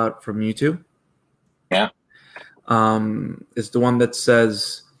talking about from Mewtwo. Yeah. It's the one that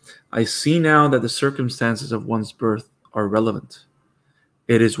says, "I see now that the circumstances of one's birth are relevant.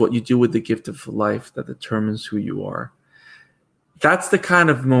 It is what you do with the gift of life that determines who you are." That's the kind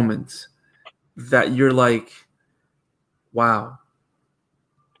of moment that you're like, wow,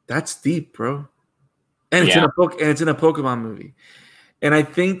 that's deep, bro. And it's in a book, and it's in a Pokemon movie. And I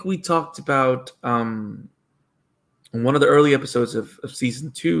think we talked about in one of the early episodes of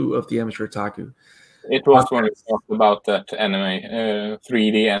season 2 of the Amateur Otaku. It was when we talked about that anime,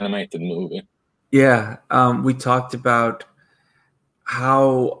 3D animated movie. Yeah, we talked about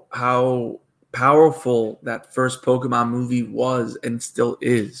how powerful that first Pokemon movie was and still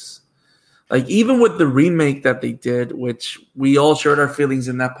is. Like, even with the remake that they did, which we all shared our feelings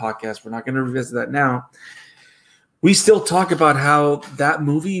in that podcast, we're not going to revisit that now. We still talk about how that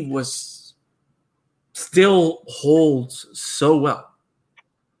movie still holds so well.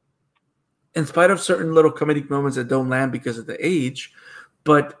 In spite of certain little comedic moments that don't land because of the age,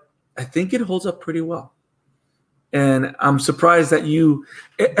 but I think it holds up pretty well. And I'm surprised that you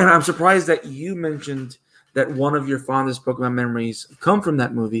mentioned that one of your fondest Pokemon memories come from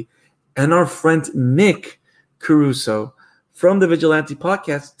that movie. And our friend Nick Caruso from the Vigilante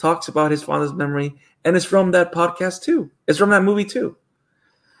podcast talks about his fondest memory, and it's from that podcast too. It's from that movie too.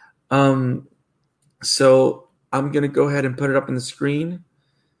 So I'm going to go ahead and put it up on the screen.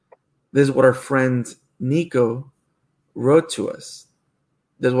 This is what our friend Nico wrote to us.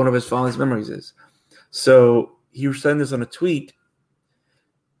 This is one of his fondest memories is. So he sent this on a tweet.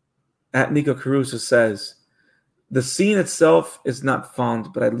 At Nico Caruso says, "The scene itself is not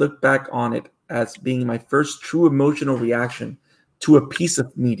fond, but I look back on it as being my first true emotional reaction to a piece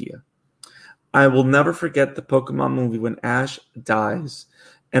of media. I will never forget the Pokemon movie when Ash dies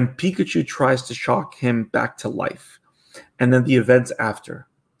and Pikachu tries to shock him back to life. and then the events after.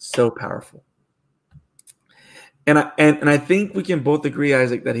 So powerful. And I think we can both agree,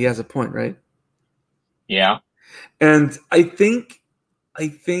 Isaac, that he has a point, right? Yeah. And I think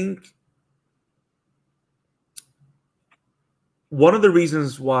one of the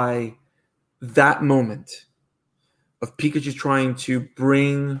reasons why that moment of Pikachu trying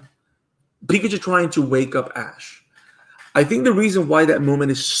to wake up Ash, I think the reason why that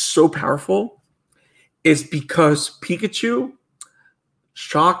moment is so powerful is because Pikachu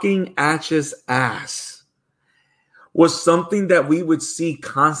shocking Ash's ass was something that we would see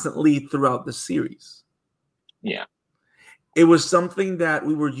constantly throughout the series. Yeah. It was something that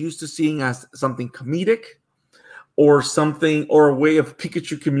we were used to seeing as something comedic, or something, or a way of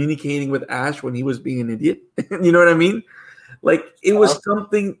Pikachu communicating with Ash when he was being an idiot. You know what I mean? Like, it was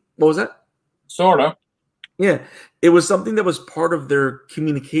something. What was that? Sort of. Yeah, it was something that was part of their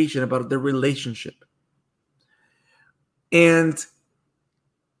communication about their relationship. And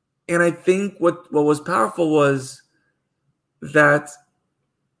I think what was powerful was that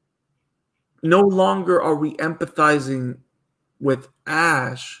no longer are we empathizing with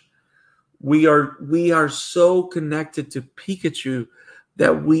Ash. We are so connected to Pikachu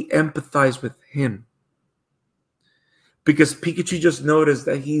that we empathize with him. Because Pikachu just noticed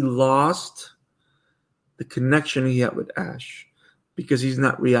that he lost the connection he had with Ash because he's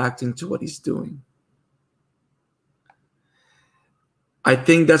not reacting to what he's doing. I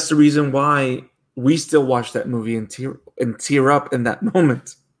think that's the reason why we still watch that movie and tear up in that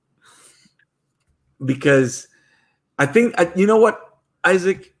moment. Because I think, you know what,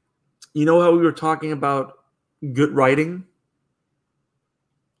 Isaac, you know how we were talking about good writing?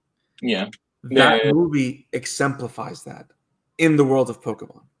 Yeah. That movie exemplifies that in the world of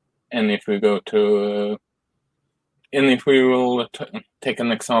Pokemon. And if we go to, and if we will take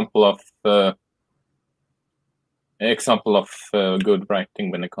an example of good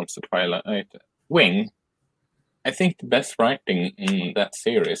writing when it comes to Twilight Wing, I think the best writing in that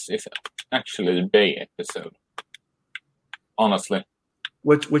series is actually the Bay episode. Honestly.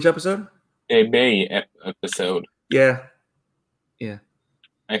 Which episode? The Bay episode. Yeah.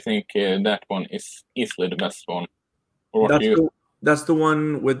 I think that one is easily the best one. That's the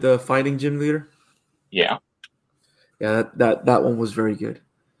one with the fighting gym leader? Yeah. Yeah, that one was very good.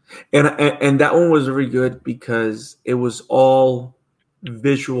 And that one was very good because it was all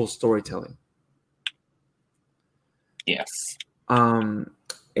visual storytelling. Yes.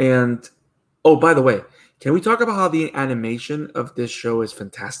 And oh, by the way, can we talk about how the animation of this show is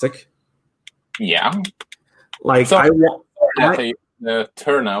fantastic? Yeah. Like, the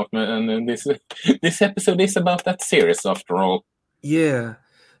turnout, and this episode is about that series after all. Yeah.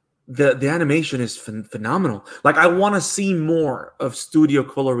 The animation is phenomenal. Like, I want to see more of Studio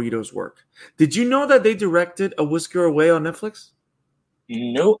Colorido's work. Did you know that they directed A Whisker Away on Netflix?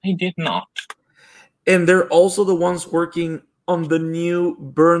 No, I did not. And they're also the ones working on the new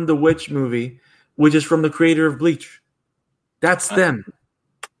Burn the Witch movie, which is from the creator of Bleach. That's them.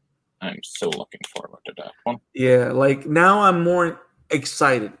 I'm so looking forward to that one. Yeah, like, now I'm more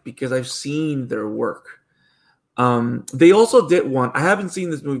excited because I've seen their work. They also did one. I haven't seen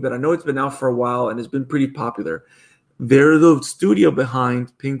this movie, but I know it's been out for a while and it's been pretty popular. They're the studio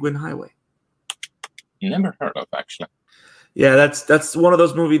behind Penguin Highway. Never heard of, actually. Yeah, that's one of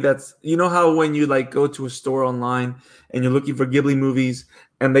those movies that's, you know how when you like go to a store online and you're looking for Ghibli movies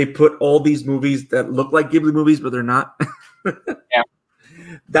and they put all these movies that look like Ghibli movies, but they're not? Yeah.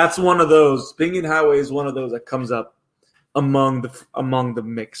 That's one of those. Penguin Highway is one of those that comes up among the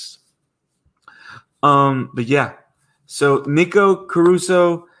mix. But yeah. So Nico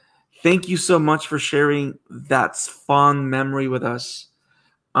Caruso, thank you so much for sharing that fond memory with us.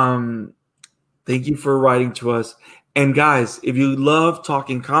 Thank you for writing to us. And guys, if you love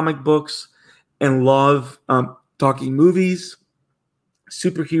talking comic books and love talking movies,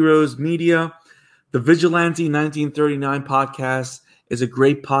 superheroes, media, the Vigilante 1939 podcast is a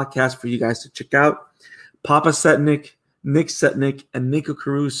great podcast for you guys to check out. Papa Setnik, Nick Setnik, and Nico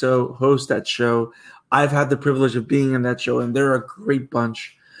Caruso host that show. I've had the privilege of being in that show, and they're a great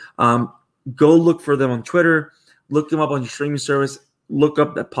bunch. Go look for them on Twitter. Look them up on your streaming service. Look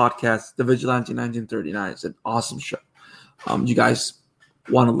up that podcast, The Vigilante 1939. It's an awesome show. You guys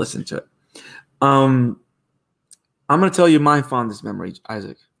want to listen to it. I'm going to tell you my fondest memory,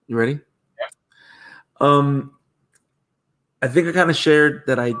 Isaac. You ready? Yeah. I think I kind of shared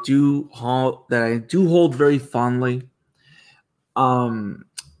that I do hold very fondly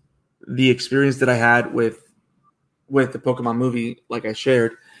the experience that I had with the Pokemon movie, like I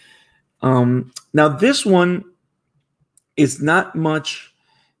shared. Now this one is not much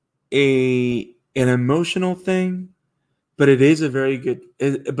an emotional thing, but it is a very good.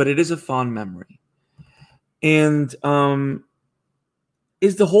 But it is a fond memory, and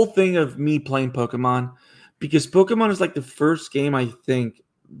is the whole thing of me playing Pokemon, because Pokemon is like the first game I think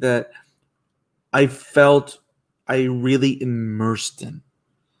that I felt I really immersed in.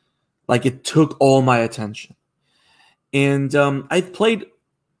 Like it took all my attention. And I've played,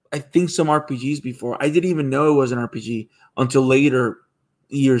 I think, some RPGs before. I didn't even know it was an RPG until later,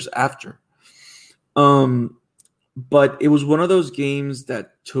 years after. But it was one of those games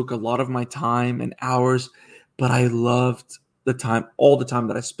that took a lot of my time and hours, but I loved all the time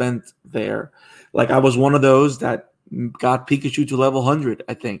that I spent there. Like I was one of those that got Pikachu to level 100,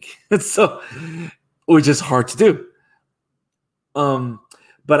 I think. So, which is hard to do.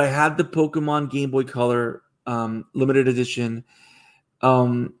 But I had the Pokemon Game Boy Color limited edition.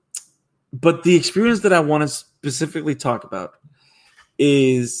 But the experience that I want to specifically talk about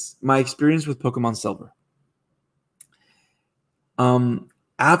is my experience with Pokemon Silver.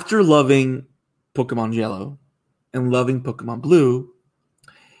 After loving Pokemon Yellow and loving Pokemon Blue,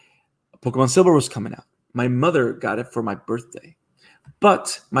 Pokemon Silver was coming out. My mother got it for my birthday.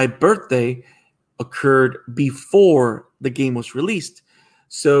 But my birthday occurred before the game was released.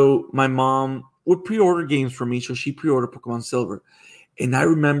 So my mom would pre-order games for me. So she pre-ordered Pokemon Silver. And I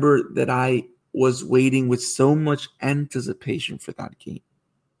remember that I was waiting with so much anticipation for that game.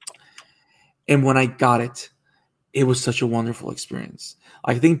 And when I got it, it was such a wonderful experience.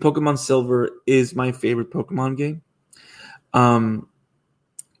 I think Pokemon Silver is my favorite Pokemon game.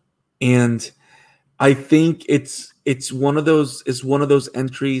 And I think it's one of those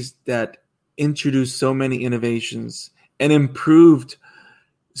entries that introduced so many innovations and improved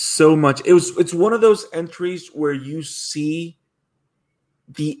so much. It's one of those entries where you see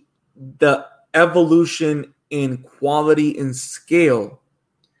the evolution in quality and scale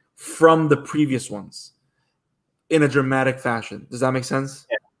from the previous ones in a dramatic fashion. Does that make sense?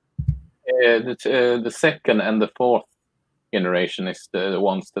 Yeah. The second and the fourth generation is the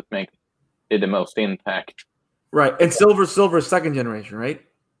ones that did the most impact. Right. And Silver is second generation, right?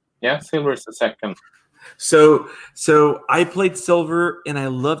 Yeah, Silver is the second. So I played Silver and I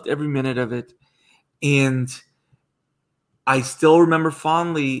loved every minute of it. And I still remember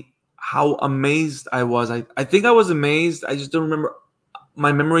fondly how amazed I was. I think I was amazed. I just don't remember.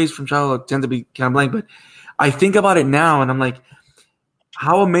 My memories from childhood tend to be kind of blank, but I think about it now and I'm like,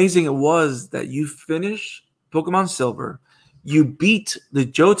 how amazing it was that you finish Pokemon Silver, you beat the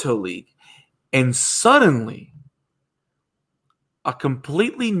Johto League, and suddenly a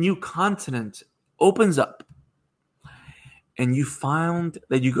completely new continent opens up. And you found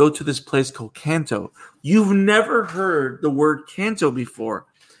that you go to this place called Kanto. You've never heard the word Kanto before.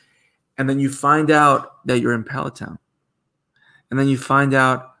 And then you find out that you're in Palatown. And then you find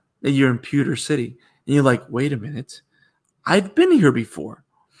out that you're in Pewter City. And you're like, wait a minute. I've been here before.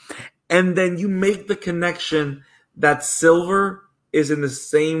 And then you make the connection that Silver is in the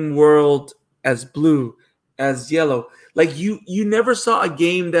same world as Blue, as Yellow. Like you never saw a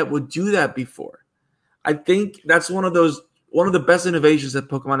game that would do that before. I think that's one of the best innovations that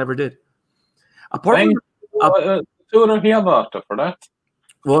Pokemon ever did. Apart Thanks from Satoru Iwata for that.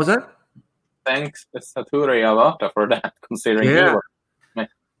 What was that? Thanks Satoru Iwata for that, considering he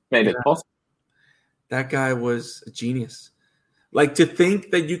made it possible. That guy was a genius. Like to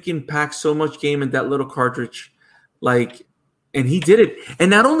think that you can pack so much game in that little cartridge, and he did it. And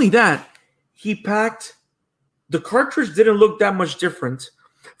not only that, the cartridge didn't look that much different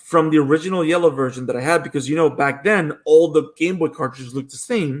from the original yellow version that I had, because back then all the Game Boy cartridges looked the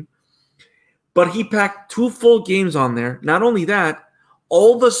same. But he packed 2 full games on there. Not only that,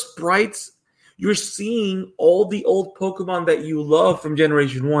 all the sprites, you're seeing all the old Pokemon that you love from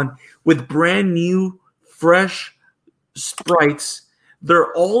Generation 1 with brand new, fresh sprites.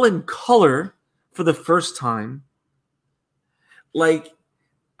 They're all in color for the first time. I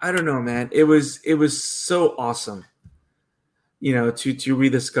don't know, man. It was so awesome. To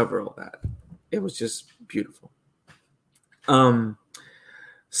rediscover all that. It was just beautiful.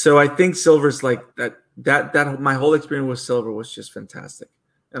 So I think Silver's like that my whole experience with Silver was just fantastic.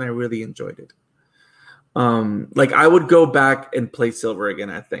 And I really enjoyed it. I would go back and play Silver again,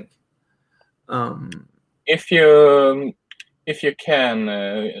 I think. If you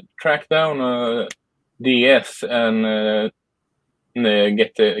can track down a DS and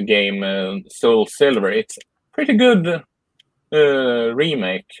get the game Soul Silver, it's pretty good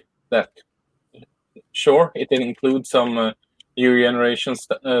remake. That sure, it includes some later generation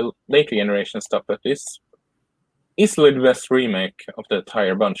stuff, but it's easily the best remake of the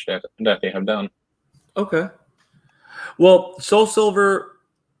entire bunch that they have done. Okay. Well, Soul Silver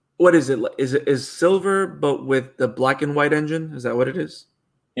What is it? Is silver, but with the black and white engine? Is that what it is?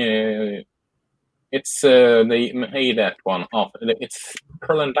 It's they made that one off. It's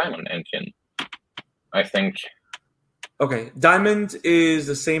Pearl and Diamond engine, I think. Okay, Diamond is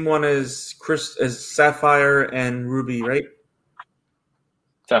the same one as Sapphire and Ruby, right?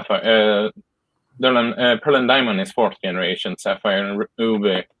 Sapphire, Pearl and Diamond is 4th generation. Sapphire and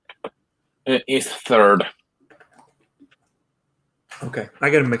Ruby is 3rd. Okay, I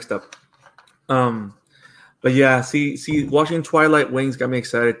get them mixed up. But yeah, see, watching Twilight Wings got me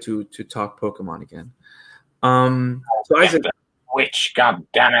excited to talk Pokemon again. So Isaac, Switch, god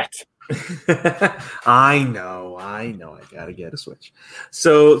damn it! I know, I gotta get a Switch.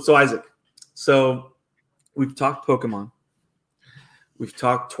 So Isaac, so we've talked Pokemon, we've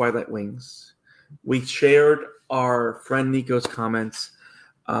talked Twilight Wings, we shared our friend Nico's comments.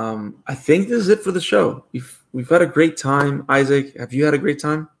 I think this is it for the show. We've had a great time. Isaac, have you had a great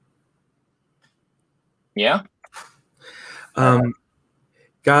time? Yeah.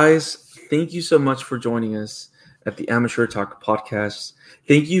 Guys, thank you so much for joining us at the Amateur Talk podcast.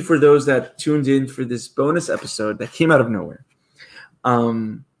 Thank you for those that tuned in for this bonus episode that came out of nowhere.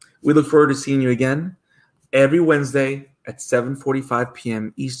 We look forward to seeing you again every Wednesday at 7:45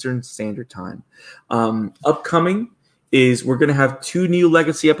 p.m. Eastern Standard Time. Upcoming is we're going to have 2 new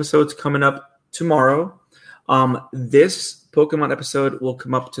Legacy episodes coming up tomorrow. This Pokemon episode will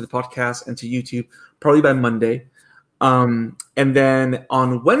come up to the podcast and to YouTube probably by Monday. And then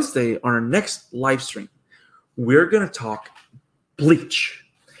on Wednesday, on our next live stream, we're going to talk Bleach.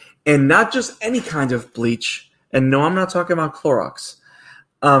 And not just any kind of bleach. And no, I'm not talking about Clorox.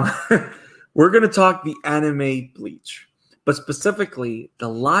 We're going to talk the anime Bleach. But specifically, the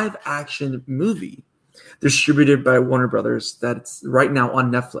live-action movie distributed by Warner Brothers that's right now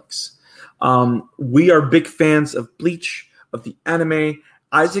on Netflix. We are big fans of Bleach, of the anime.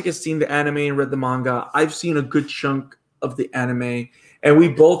 Isaac has seen the anime and read the manga. I've seen a good chunk of the anime. And we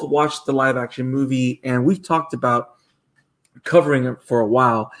both watched the live-action movie, and we've talked about covering it for a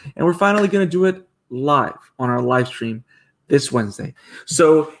while. And we're finally going to do it live on our live stream this Wednesday.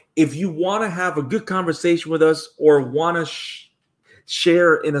 So if you want to have a good conversation with us or want to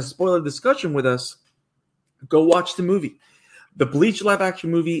share in a spoiler discussion with us, go watch the movie. The Bleach live-action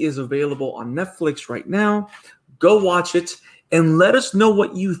movie is available on Netflix right now. Go watch it and let us know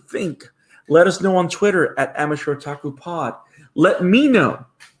what you think. Let us know on Twitter at Amateur Otaku Pod. Let me know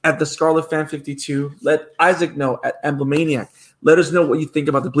at the Scarlet Fan 52. Let Isaac know at Emblemaniac. Let us know what you think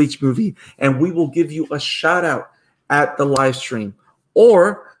about the Bleach movie, and we will give you a shout out at the live stream.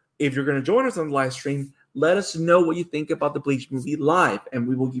 Or if you're going to join us on the live stream, let us know what you think about the Bleach movie live, and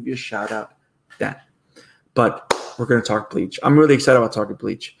we will give you a shout out then. But we're going to talk Bleach. I'm really excited about talking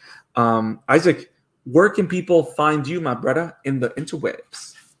Bleach. Isaac, where can people find you, my brother, in the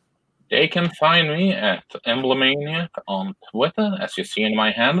interwebs? They can find me at Emblemaniac on Twitter, as you see in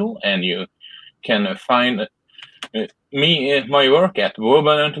my handle, and you can find me, my work at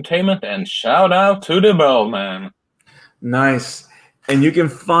Woban Entertainment, and shout out to the Bellman. Nice. And you can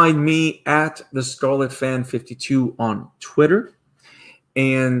find me at the Scarlet Fan 52 on Twitter,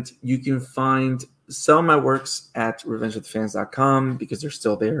 and you can find some of my works at revengeofthefans.com because they're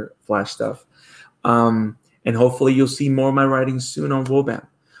still there, Flash stuff. And hopefully you'll see more of my writing soon on Woban.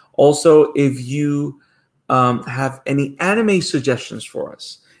 Also, if you have any anime suggestions for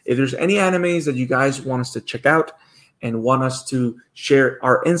us, if there's any animes that you guys want us to check out and want us to share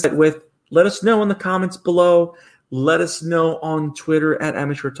our insight with, let us know in the comments below. Let us know on Twitter at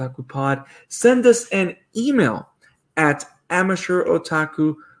Amateur Otaku Pod. Send us an email at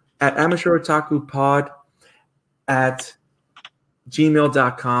amateurotakupod at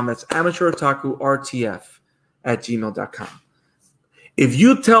gmail.com. That's amateurotaqurtf@gmail.com. If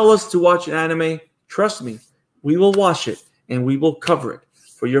you tell us to watch an anime, trust me, we will watch it and we will cover it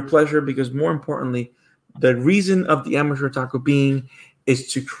for your pleasure, because more importantly, the reason of the Amateur Otaku being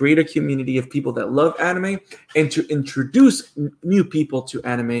is to create a community of people that love anime and to introduce new people to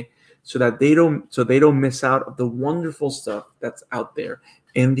anime so that they don't miss out of the wonderful stuff that's out there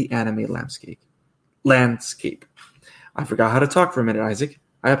in the anime landscape. I forgot how to talk for a minute, Isaac.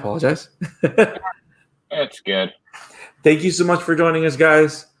 I apologize. It's good. Thank you so much for joining us,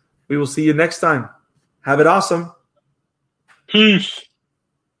 guys. We will see you next time. Have it awesome. Peace.